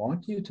excited. They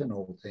want you to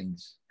know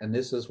things. And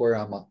this is where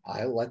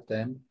I let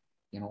them,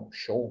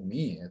 show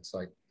me. It's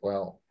like,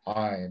 well,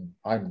 I'm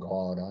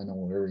God, I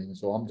know everything.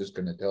 So I'm just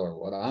going to tell her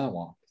what I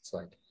want. It's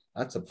like,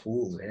 that's a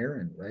fool's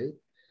errand, right?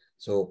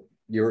 So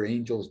your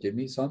angels give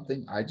me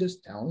something, I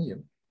just tell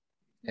you.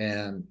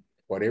 And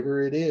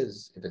whatever it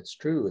is, if it's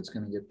true, it's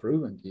going to get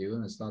proven to you.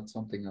 And it's not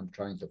something I'm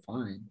trying to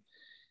find.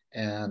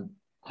 And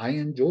I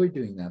enjoy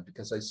doing that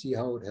because I see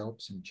how it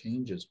helps and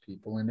changes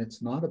people. And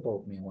it's not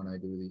about me when I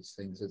do these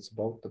things. It's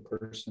about the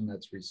person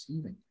that's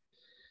receiving.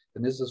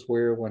 And this is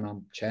where when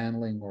I'm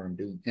channeling or I'm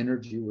doing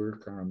energy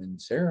work or I'm in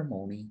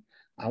ceremony,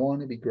 I want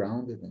to be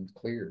grounded and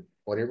clear.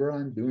 Whatever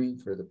I'm doing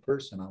for the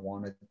person, I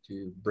want it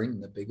to bring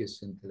the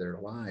biggest into their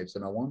lives.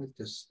 And I want it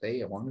to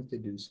stay. I want it to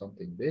do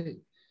something big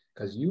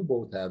because you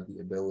both have the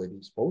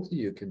abilities. Both of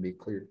you can be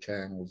clear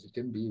channels. It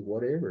can be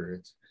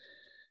whatever.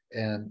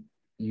 And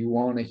you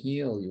want to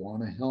heal, you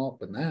want to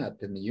help, and that,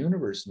 and the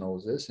universe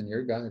knows this, and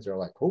your guys are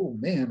like, oh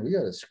man, we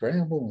got to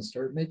scramble and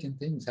start making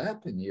things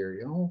happen here,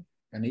 you know.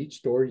 And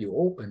each door you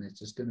open, it's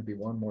just going to be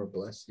one more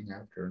blessing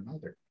after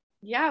another.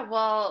 Yeah,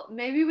 well,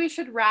 maybe we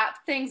should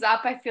wrap things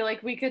up. I feel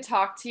like we could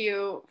talk to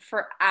you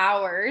for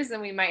hours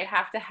and we might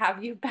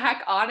have you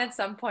back on at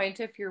some point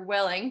if you're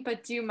willing.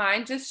 But do you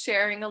mind just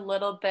sharing a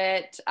little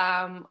bit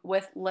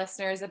with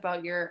listeners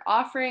about your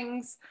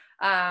offerings?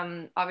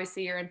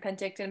 Obviously, you're in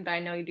Penticton, but I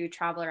know you do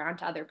travel around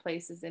to other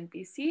places in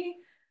BC.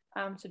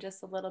 So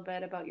just a little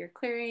bit about your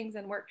clearings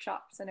and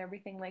workshops and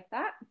everything like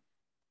that.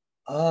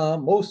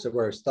 Most of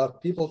our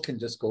stuff, people can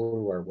just go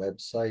to our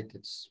website.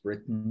 It's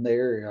written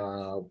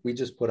there. We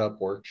just put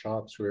up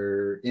workshops.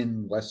 We're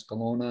in West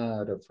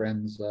Kelowna at a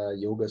friend's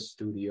yoga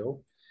studio.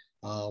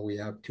 We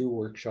have 2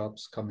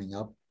 workshops coming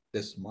up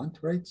this month,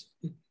 right?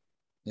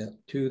 Yeah,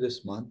 2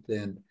 this month.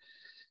 And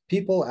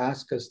people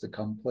ask us to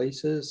come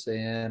places,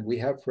 and we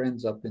have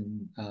friends up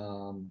in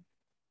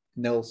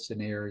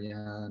Nelson area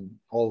and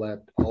all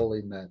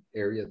in that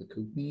area, the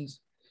Kootenays.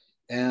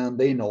 And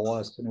they know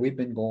us, and we've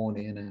been going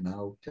in and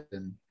out.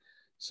 And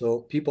so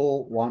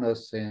people want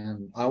us,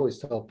 and I always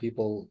tell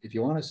people, if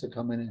you want us to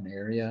come in an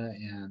area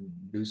and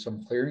do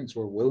some clearings,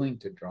 we're willing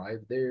to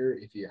drive there.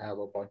 If you have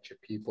a bunch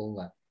of people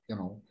that, you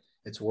know,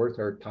 it's worth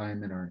our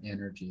time and our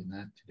energy and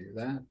that to do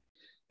that.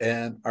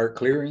 And our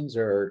clearings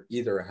are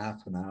either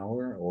half an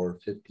hour or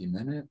 50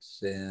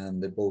 minutes,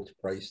 and they're both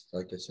priced,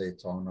 like I say,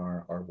 it's on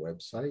our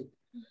website.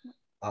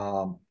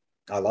 Mm-hmm.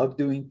 I love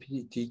doing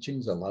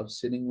teachings. I love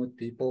sitting with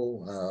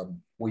people.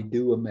 We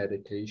do a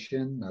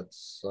meditation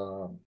that's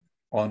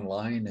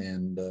online,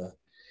 and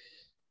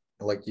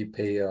like you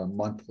pay a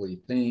monthly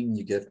thing.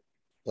 You get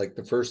like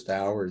the first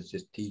hour is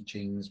just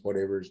teachings,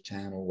 whatever's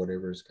channel,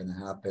 whatever's going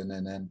to happen.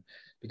 And then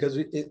because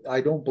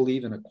I don't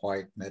believe in a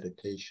quiet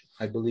meditation.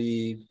 I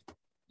believe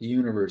the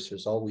universe,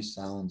 there's always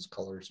sounds,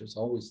 colors, there's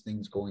always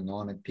things going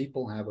on, and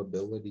people have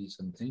abilities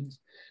and things,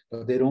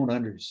 but they don't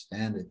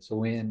understand it.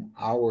 So in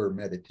our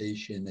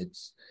meditation,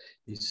 it's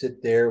you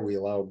sit there, we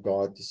allow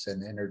God to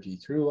send energy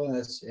through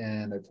us,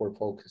 and if we're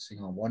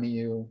focusing on one of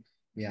you,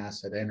 we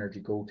ask that energy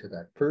go to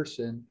that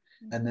person,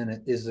 and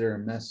then is there a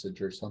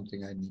message or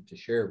something I need to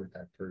share with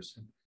that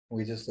person?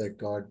 We just let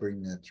God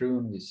bring that through,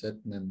 and we sit,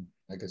 and then,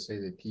 like I say,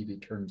 the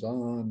TV turns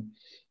on,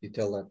 you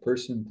tell that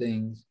person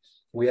things.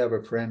 We have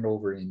a friend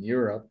over in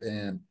Europe,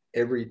 and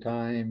every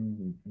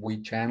time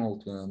we channel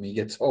to him, he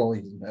gets all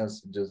these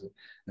messages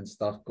and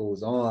stuff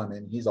goes on,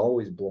 and he's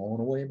always blown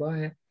away by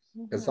it.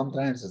 Because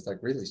sometimes it's like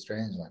really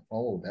strange, like,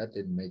 oh, that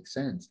didn't make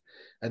sense.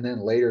 And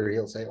then later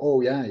he'll say, oh,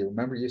 yeah, you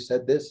remember you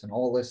said this and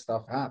all this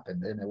stuff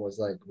happened. And it was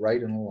like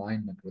right in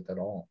alignment with it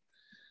all.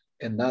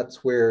 And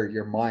that's where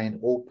your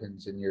mind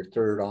opens in your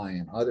third eye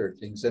and other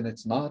things. And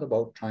it's not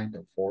about trying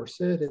to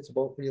force it. It's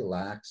about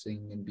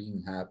relaxing and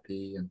being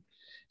happy. And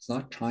it's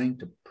not trying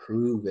to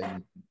prove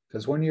anything.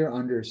 Because when you're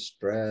under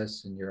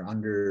stress and you're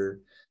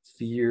under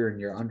fear and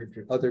you're under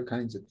other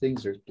kinds of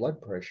things, there's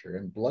blood pressure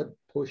and blood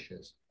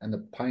pushes. And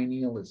the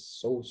pineal is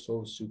so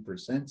super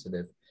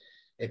sensitive.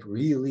 It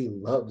really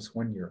loves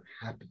when you're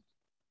happy.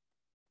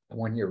 And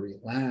when you're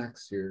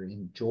relaxed, you're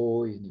in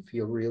joy and you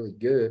feel really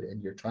good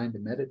and you're trying to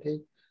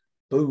meditate,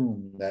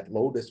 boom, that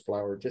lotus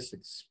flower just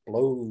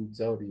explodes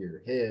out of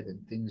your head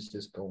and things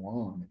just go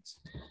on.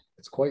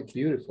 It's quite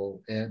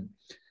beautiful. And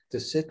to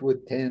sit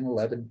with 10,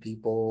 11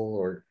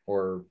 people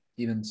or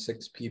even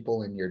 6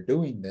 people and you're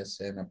doing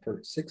this and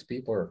 6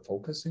 people are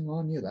focusing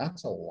on you,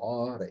 that's a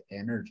lot of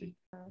energy.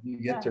 You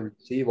get to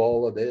receive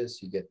all of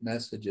this, you get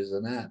messages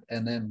and that.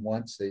 And then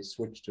once they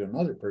switch to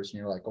another person,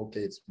 you're like,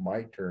 okay, it's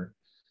my turn.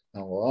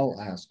 Now I'll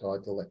ask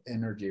God to let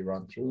energy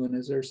run through. And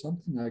is there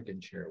something I can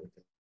share with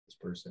this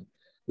person?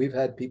 We've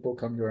had people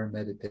come to our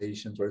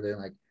meditations where they're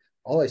like,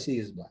 all I see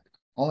is black.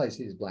 All I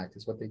see is black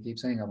is what they keep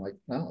saying. I'm like,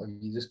 well,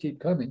 you just keep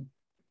coming.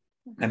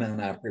 And then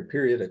after a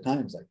period of time,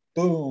 it's like,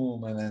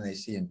 boom. And then they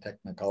see in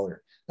Technicolor.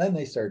 Then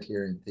they start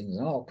hearing things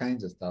and all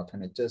kinds of stuff.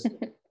 And it just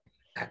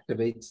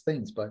activates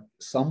things. But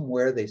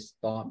somewhere they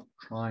stop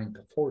trying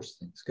to force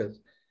things, because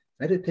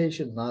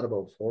meditation is not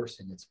about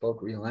forcing. It's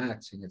about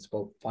relaxing. It's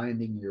about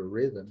finding your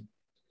rhythm.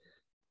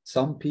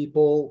 Some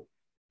people,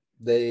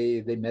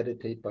 they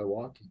meditate by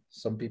walking.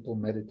 Some people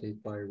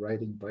meditate by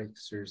riding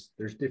bikes.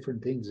 There's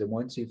different things. And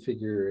once you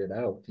figure it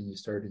out and you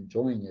start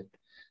enjoying it,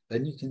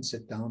 then you can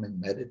sit down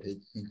and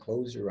meditate and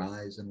close your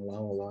eyes and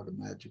allow a lot of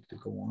magic to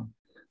go on.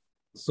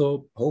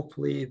 So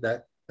hopefully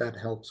that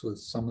helps with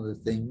some of the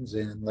things.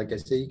 And like I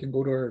say, you can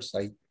go to our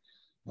site.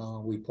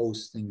 We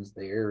post things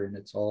there and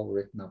it's all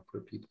written up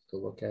for people to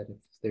look at if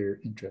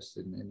they're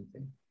interested in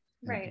anything.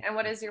 Right. And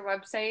what is your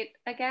website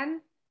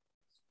again?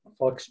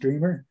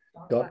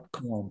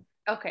 Foxstreamer.com.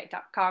 Okay,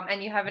 .com.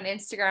 And you have an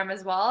Instagram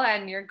as well,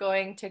 and you're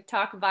going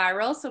TikTok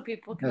viral, so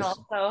people can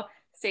also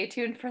stay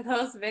tuned for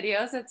those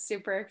videos. It's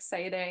super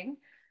exciting.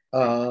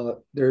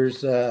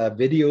 There's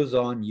videos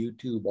on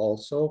YouTube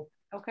also.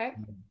 Okay.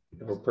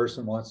 If a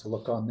person wants to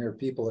look on there,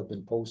 people have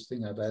been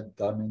posting. I've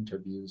done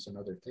interviews and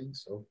other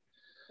things, so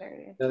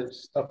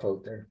there's stuff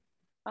out there.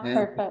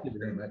 Perfect. Thank you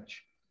very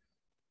much.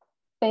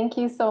 Thank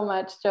you so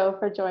much, Joe,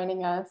 for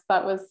joining us.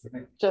 That was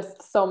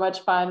just so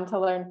much fun to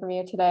learn from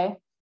you today.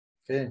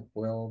 Okay,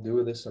 we'll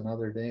do this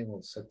another day.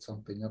 We'll set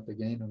something up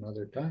again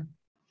another time.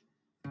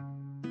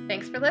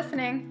 Thanks for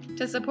listening.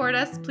 To support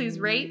us, please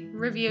rate,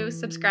 review,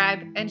 subscribe,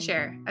 and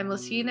share. And we'll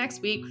see you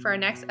next week for our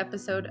next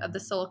episode of the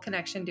Soul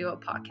Connection Duo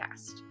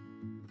podcast.